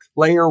work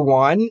layer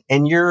 1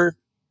 and you're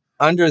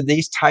under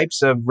these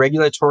types of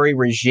regulatory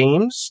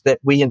regimes that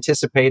we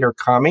anticipate are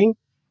coming,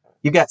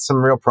 you got some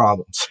real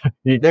problems.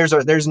 There's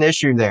an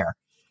issue there,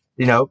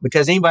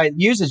 because anybody that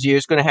uses you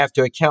is going to have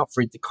to account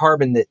for the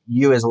carbon that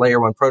you as a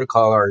layer 1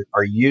 protocol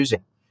are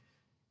using.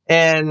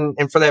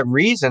 And for that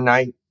reason,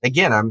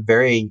 I'm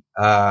very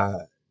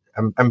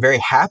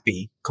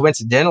happy,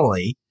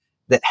 coincidentally,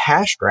 that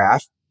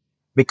Hashgraph,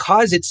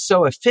 because it's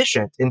so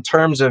efficient in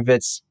terms of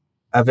its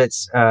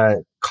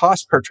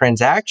cost per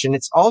transaction,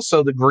 it's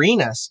also the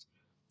greenest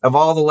of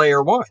all the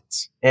layer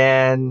 1s.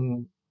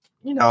 And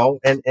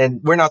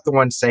we're not the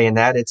ones saying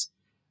that. It's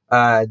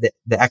the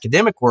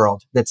academic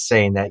world that's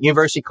saying that.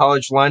 University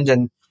College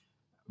London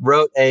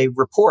wrote a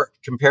report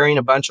comparing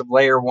a bunch of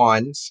layer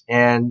 1s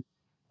and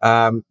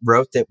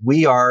wrote that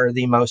we are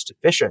the most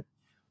efficient.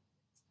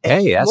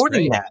 Hey, that's more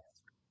great. than that.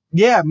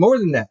 Yeah, more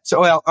than that.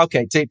 So,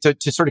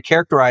 to sort of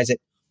characterize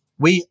it,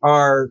 we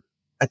are,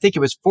 I think it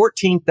was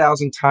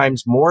 14,000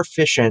 times more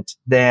efficient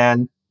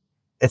than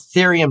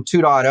Ethereum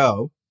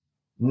 2.0,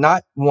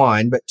 not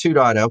 1, but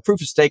 2.0,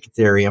 proof of stake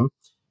Ethereum.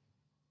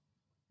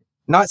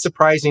 Not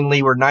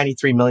surprisingly, we're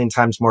 93 million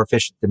times more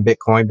efficient than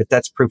Bitcoin, but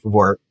that's proof of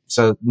work.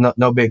 So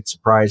no big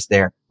surprise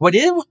there. What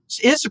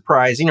is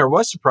surprising, or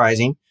was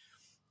surprising,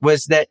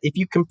 was that if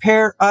you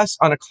compare us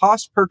on a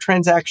cost per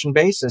transaction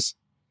basis,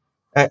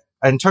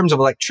 in terms of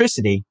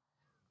electricity,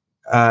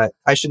 I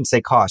shouldn't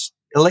say cost,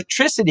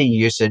 electricity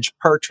usage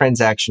per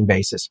transaction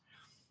basis,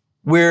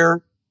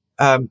 we're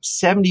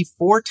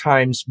 74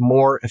 times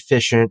more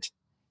efficient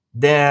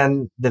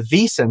than the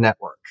Visa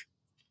network,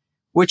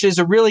 which is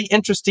a really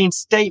interesting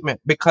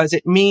statement because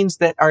it means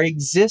that our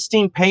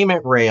existing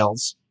payment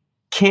rails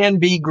can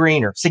be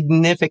greener,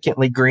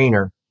 significantly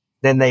greener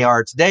than they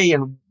are today.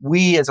 And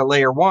we as a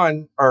layer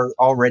 1 are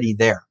already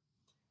there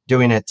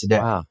doing it today.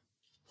 Wow.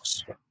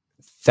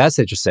 That's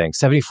interesting.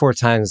 74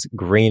 times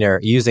greener,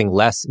 using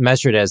less,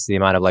 measured as the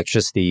amount of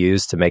electricity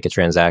used to make a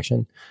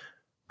transaction.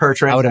 Per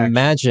transaction. I would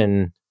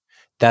imagine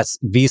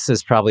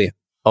Visa's probably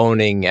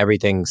owning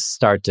everything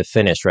start to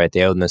finish, right?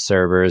 They own the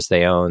servers,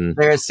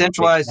 they're as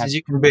centralized as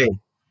you can be.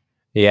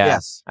 Yeah.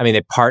 Yes. I mean,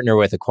 they partner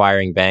with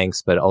acquiring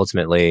banks, but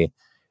ultimately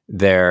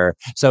they're,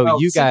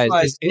 you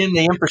guys in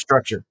the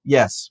infrastructure.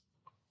 Yes.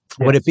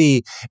 Would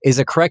it is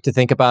it correct to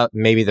think about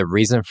maybe the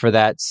reason for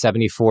that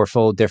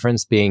 74-fold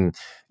difference being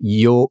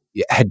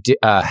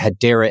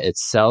Hedera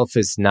itself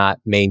is not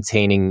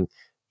maintaining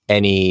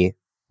any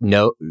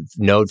node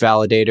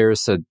validators?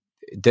 So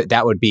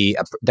that would be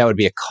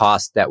a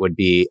cost that would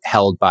be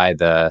held by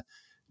the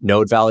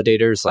node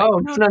validators.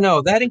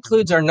 No. That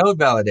includes our node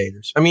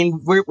validators. I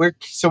mean,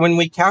 so when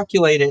we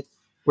calculate it,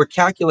 we're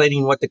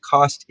calculating what the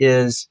cost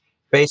is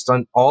based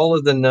on all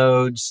of the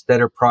nodes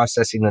that are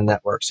processing the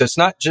network. So it's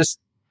not just,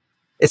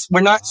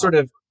 we're not sort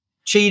of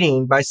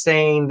cheating by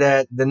saying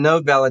that the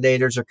node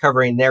validators are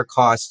covering their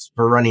costs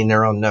for running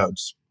their own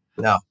nodes.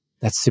 No.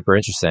 That's super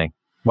interesting.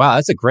 Wow,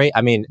 that's a great.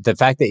 I mean, the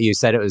fact that you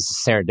said it was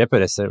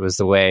serendipitous, it was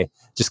the way,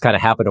 just kind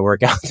of happened to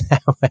work out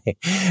that way.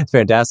 It's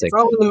fantastic. It's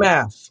all in the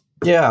math.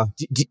 Yeah.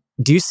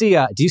 Do you see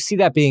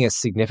that being a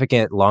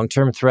significant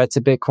long-term threat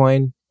to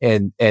Bitcoin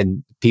and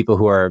people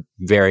who are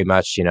very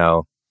much,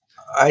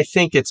 I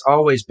think it's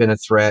always been a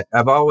threat.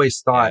 I've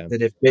always thought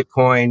that if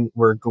Bitcoin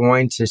were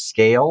going to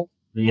scale,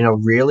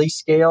 really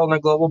scale on a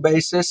global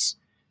basis,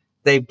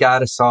 they've got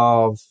to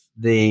solve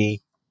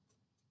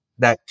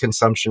that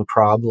consumption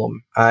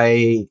problem.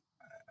 I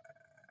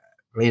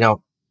don't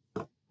know.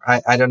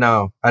 I don't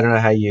know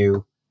how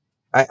you.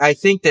 I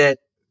think that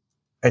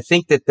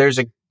there's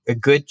a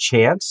good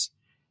chance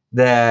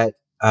that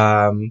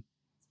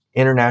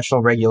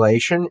international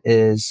regulation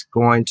is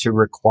going to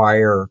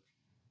require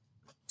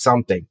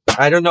something.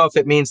 I don't know if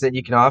it means that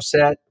you can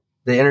offset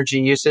the energy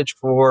usage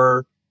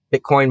for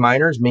Bitcoin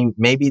miners. I mean,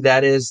 maybe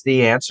that is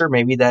the answer.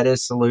 Maybe that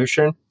is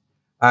solution.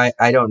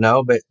 I don't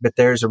know, but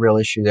there's a real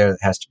issue there that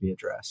has to be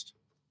addressed.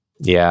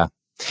 Yeah.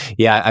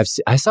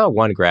 I saw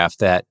one graph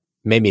that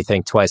made me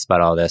think twice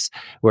about all this,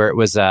 where it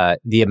was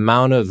the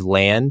amount of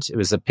land. It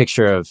was a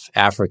picture of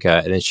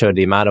Africa, and it showed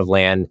the amount of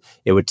land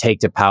it would take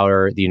to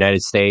power the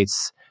United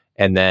States,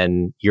 and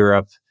then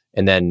Europe,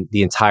 and then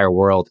the entire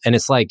world. And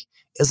it's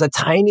a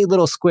tiny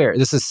little square.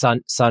 This is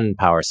sun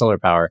power, solar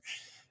power,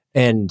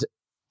 and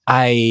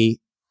I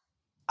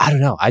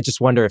don't know. I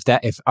just wonder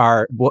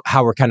how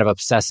we're kind of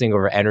obsessing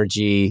over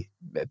energy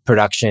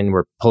production.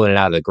 We're pulling it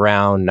out of the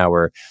ground.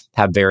 Now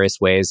have various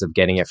ways of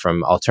getting it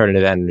from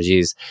alternative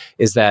energies.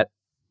 Is that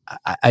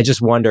I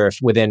just wonder if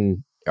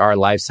within our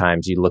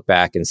lifetimes you look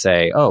back and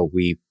say, oh,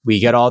 we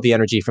get all the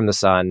energy from the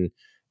sun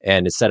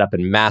and it's set up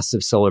in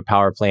massive solar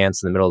power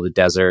plants in the middle of the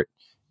desert.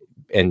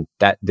 And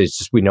that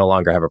we no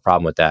longer have a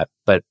problem with that.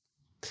 But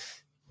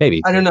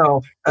maybe. I don't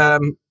know.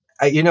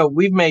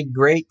 We've made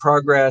great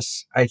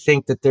progress. I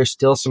think that there's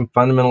still some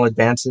fundamental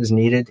advances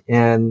needed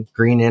in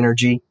green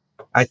energy.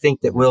 I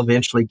think that we'll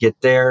eventually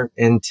get there.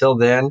 Until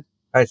then,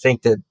 I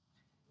think that,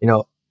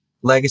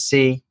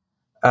 legacy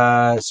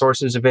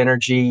sources of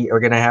energy are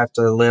going to have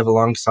to live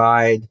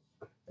alongside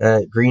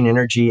green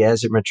energy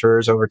as it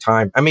matures over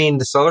time. I mean,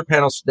 the solar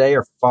panels today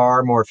are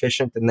far more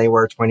efficient than they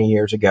were 20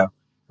 years ago,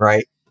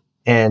 right?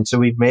 And so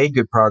we've made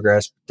good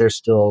progress, but there's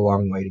still a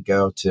long way to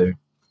go to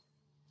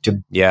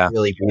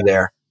really be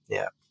there.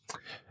 Yeah.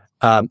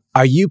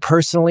 Are you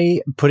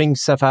personally putting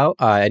stuff out?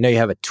 I know you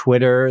have a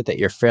Twitter that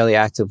you're fairly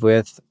active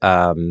with.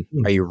 Are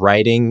you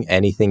writing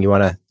anything you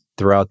want to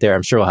throw out there?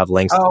 I'm sure we'll have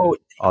links to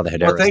all the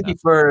Hedera Well, thank you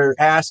for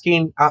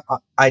asking.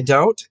 I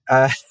don't.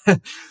 I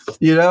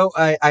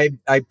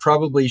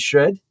probably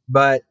should,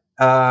 but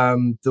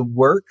the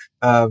work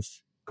of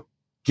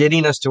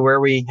getting us to where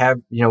we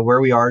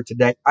are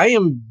today, I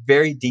am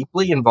very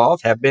deeply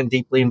involved, have been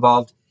deeply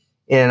involved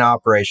in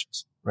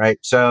operations, right?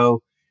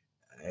 So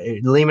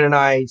Leeman and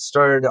I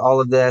started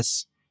all of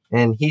this,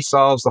 and he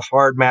solves the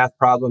hard math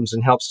problems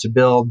and helps to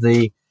build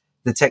the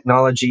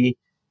technology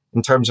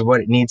in terms of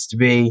what it needs to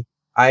be.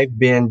 I've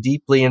been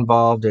deeply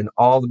involved in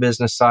all the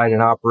business side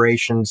and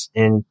operations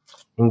in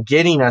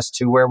getting us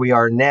to where we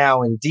are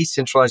now in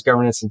decentralized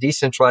governance and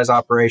decentralized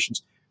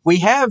operations.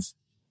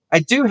 I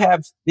do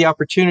have the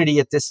opportunity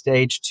at this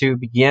stage to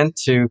begin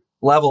to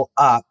level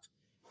up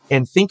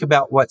and think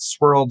about what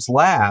Swirlds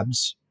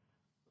Labs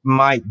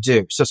might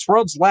do. So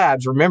Swirlds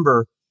Labs,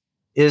 remember,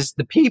 are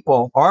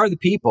the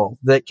people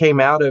that came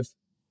out of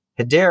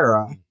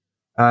Hedera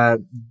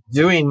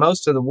doing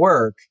most of the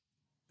work.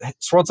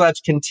 Swirlds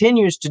Labs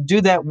continues to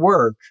do that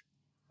work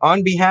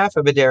on behalf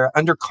of Hedera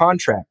under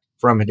contract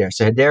from Hedera.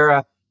 So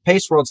Hedera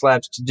pays Swirlds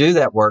Labs to do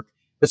that work,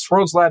 but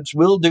Swirlds Labs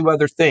will do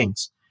other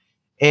things.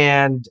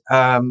 And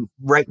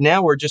right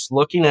now we're just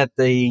looking at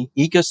the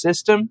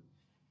ecosystem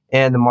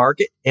and the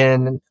market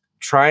and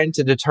trying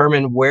to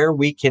determine where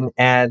we can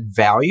add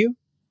value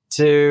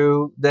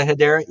to the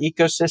Hedera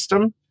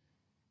ecosystem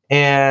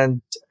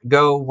and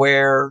go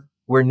where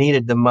we're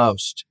needed the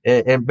most.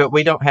 But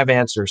we don't have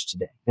answers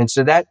today. And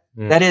so that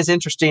is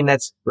interesting.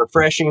 That's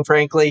refreshing,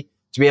 frankly,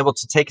 to be able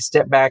to take a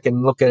step back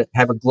and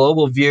have a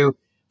global view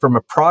from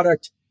a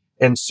product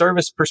and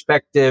service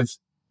perspective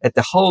at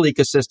the whole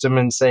ecosystem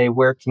and say,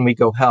 where can we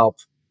go help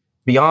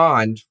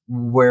beyond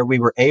where we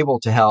were able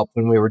to help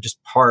when we were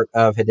just part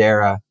of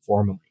Hedera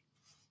formally.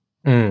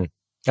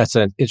 That's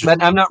an interesting.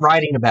 But I'm not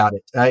writing about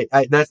it.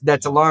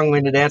 That's a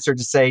long-winded answer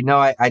to say, no,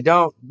 I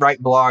don't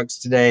write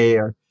blogs today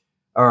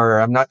or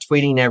I'm not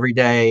tweeting every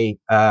day.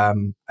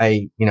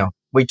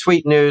 We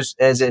tweet news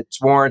as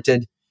it's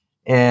warranted,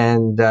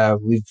 and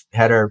we've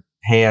had our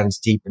hands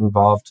deep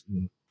involved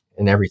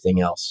in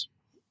everything else.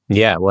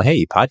 Yeah. Well, hey,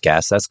 you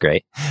podcast. That's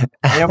great.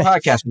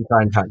 Podcast from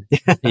time to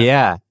time.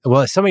 Yeah.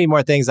 Well, so many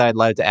more things I'd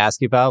love to ask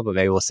you about, but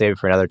maybe we'll save it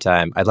for another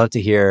time. I'd love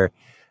to hear,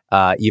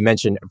 you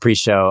mentioned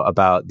pre-show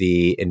about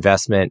the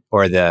investment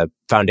or the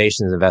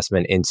foundation's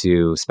investment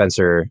into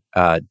Spencer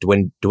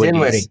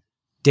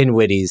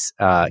Dinwiddie's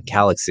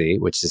Galaxy,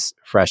 which is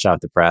fresh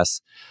out the press.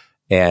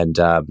 And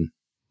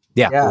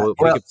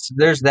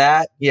there's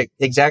that. Yeah,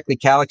 exactly.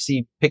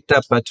 Galaxy picked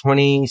up a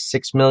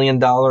 $26 million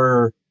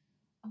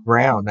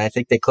round. I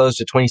think they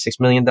closed a $26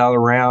 million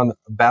round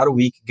about a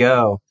week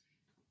ago.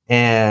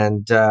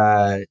 And,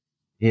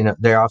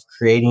 they're off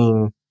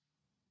creating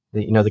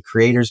the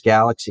Creators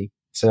Galaxy.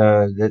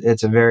 So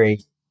it's a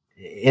very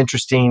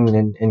interesting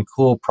and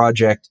cool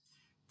project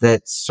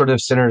that sort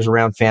of centers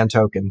around fan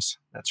tokens.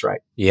 That's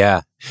right.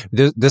 Yeah.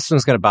 This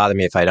one's going to bother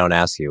me if I don't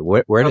ask you.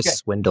 Where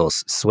does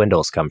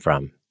swindles come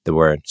from? The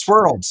word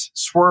swirls.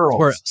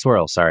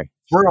 Sorry.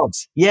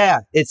 Swirls. Yeah.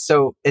 It's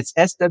SWIRLDS.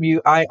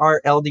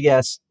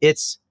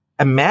 It's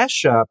a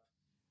mashup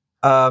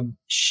of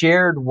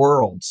shared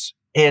worlds.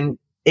 And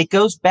it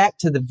goes back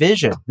to the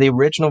vision, the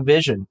original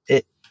vision.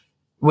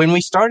 When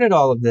we started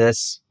all of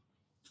this,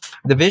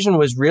 the vision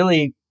was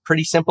really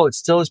pretty simple. It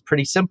still is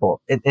pretty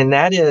simple. And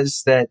that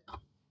is that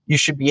you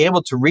should be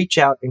able to reach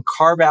out and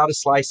carve out a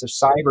slice of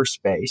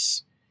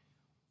cyberspace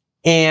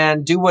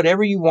and do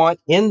whatever you want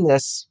in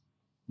this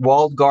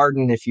walled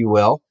garden, if you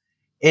will,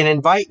 and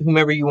invite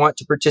whomever you want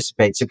to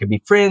participate. So it could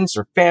be friends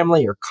or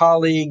family or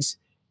colleagues.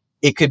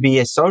 It could be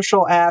a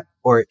social app,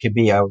 or it could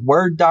be a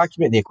Word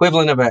document, the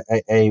equivalent of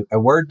a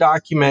Word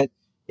document.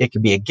 It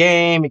could be a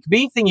game. It could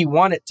be anything you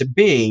want it to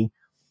be,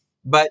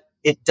 but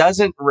it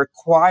doesn't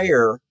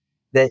require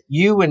that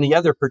you and the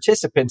other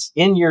participants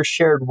in your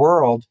shared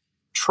world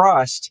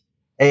trust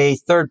a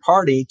third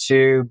party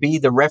to be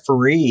the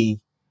referee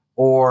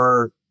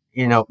or,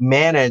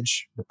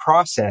 manage the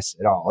process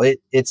at all.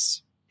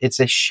 It's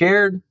a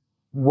shared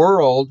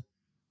world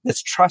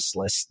that's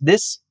trustless.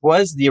 This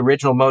was the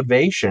original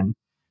motivation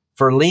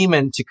for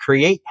Leemon to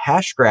create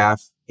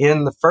Hashgraph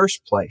in the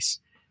first place.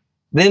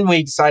 Then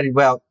we decided,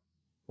 well,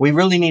 we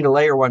really need a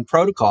layer 1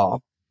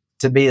 protocol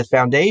to be the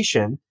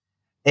foundation.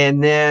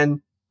 And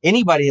then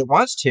anybody that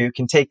wants to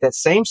can take that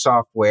same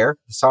software,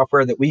 the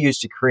software that we use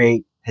to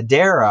create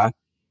Hedera,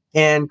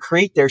 and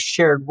create their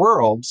shared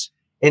worlds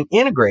and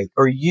integrate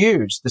or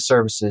use the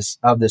services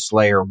of this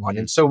layer 1.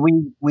 And so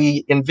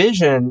we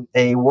envision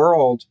a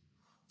world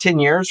 10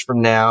 years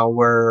from now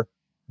where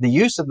the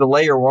use of the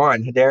layer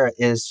 1 Hedera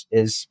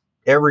is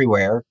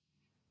everywhere.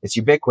 It's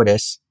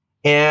ubiquitous.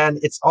 And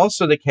it's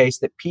also the case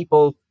that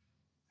people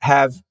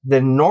have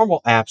the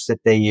normal apps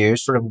that they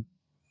use, sort of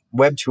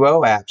Web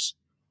 2.0 apps,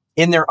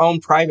 in their own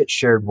private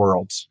shared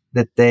worlds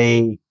that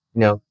they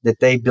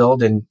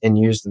build and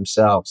use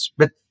themselves.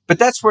 But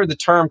that's where the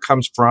term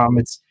comes from.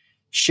 It's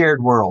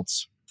shared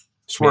worlds.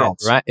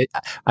 Swirls. Man, right.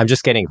 I'm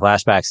just getting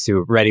flashbacks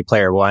to Ready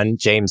Player One.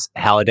 James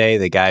Halliday,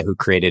 the guy who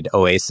created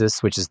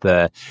Oasis, which is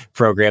the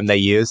program they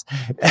use.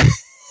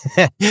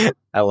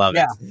 I love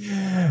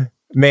it.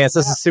 Man, so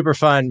this is super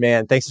fun,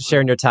 man. Thanks for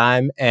sharing your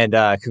time, and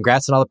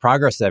congrats on all the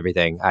progress and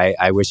everything.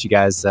 I wish you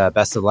guys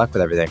best of luck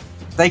with everything.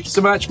 Thank you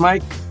so much,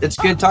 Mike. It's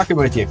good talking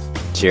with you.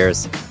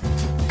 Cheers.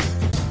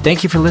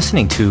 Thank you for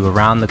listening to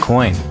Around the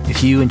Coin.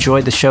 If you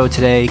enjoyed the show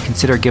today,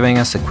 consider giving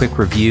us a quick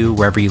review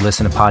wherever you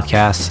listen to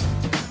podcasts.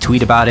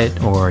 Tweet about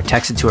it or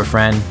text it to a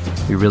friend.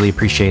 We really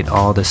appreciate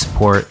all the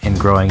support and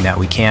growing that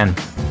we can.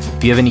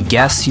 If you have any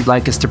guests you'd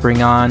like us to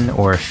bring on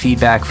or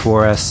feedback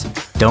for us,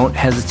 don't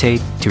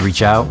hesitate to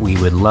reach out. We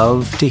would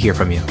love to hear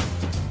from you.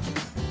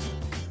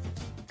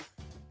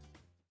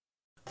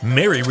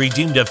 Mary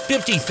redeemed a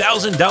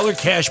 $50,000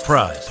 cash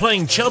prize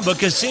playing Chumba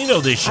Casino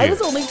this year. I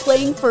was only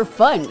playing for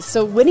fun,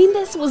 so winning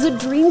this was a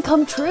dream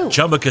come true.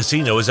 Chumba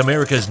Casino is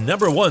America's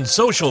 #1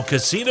 social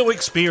casino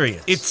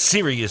experience. It's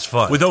serious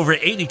fun. With over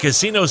 80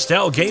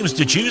 casino-style games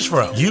to choose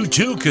from, you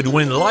too could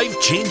win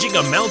life-changing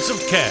amounts of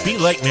cash. Be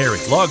like Mary.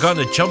 Log on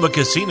to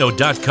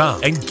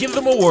ChumbaCasino.com and give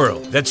them a whirl.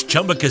 That's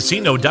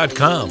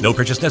ChumbaCasino.com. No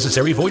purchase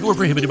necessary. Void where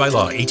prohibited by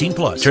law.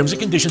 18+. Terms and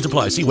conditions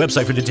apply. See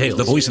website for details.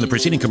 The voice in the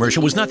preceding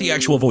commercial was not the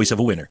actual voice of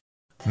a winner.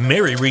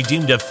 Mary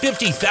redeemed a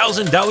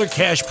 $50,000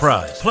 cash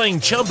prize playing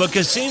Chumba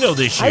Casino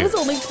this year. I was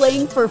only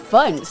playing for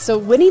fun, so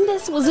winning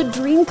this was a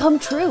dream come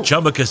true.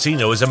 Chumba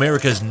Casino is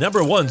America's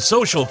 #1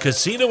 social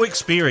casino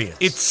experience.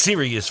 It's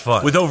serious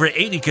fun. With over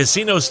 80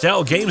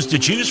 casino-style games to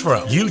choose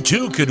from, you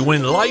too could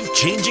win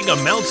life-changing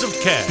amounts of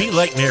cash. Be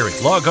like Mary.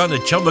 Log on to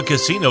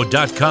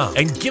ChumbaCasino.com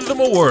and give them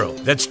a whirl.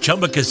 That's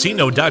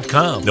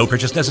ChumbaCasino.com. No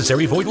purchase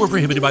necessary. Void where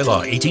prohibited by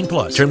law.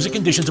 18+. Terms and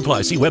conditions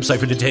apply. See website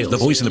for details. The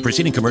voice in the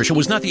preceding commercial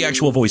was not the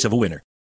actual voice of a winner.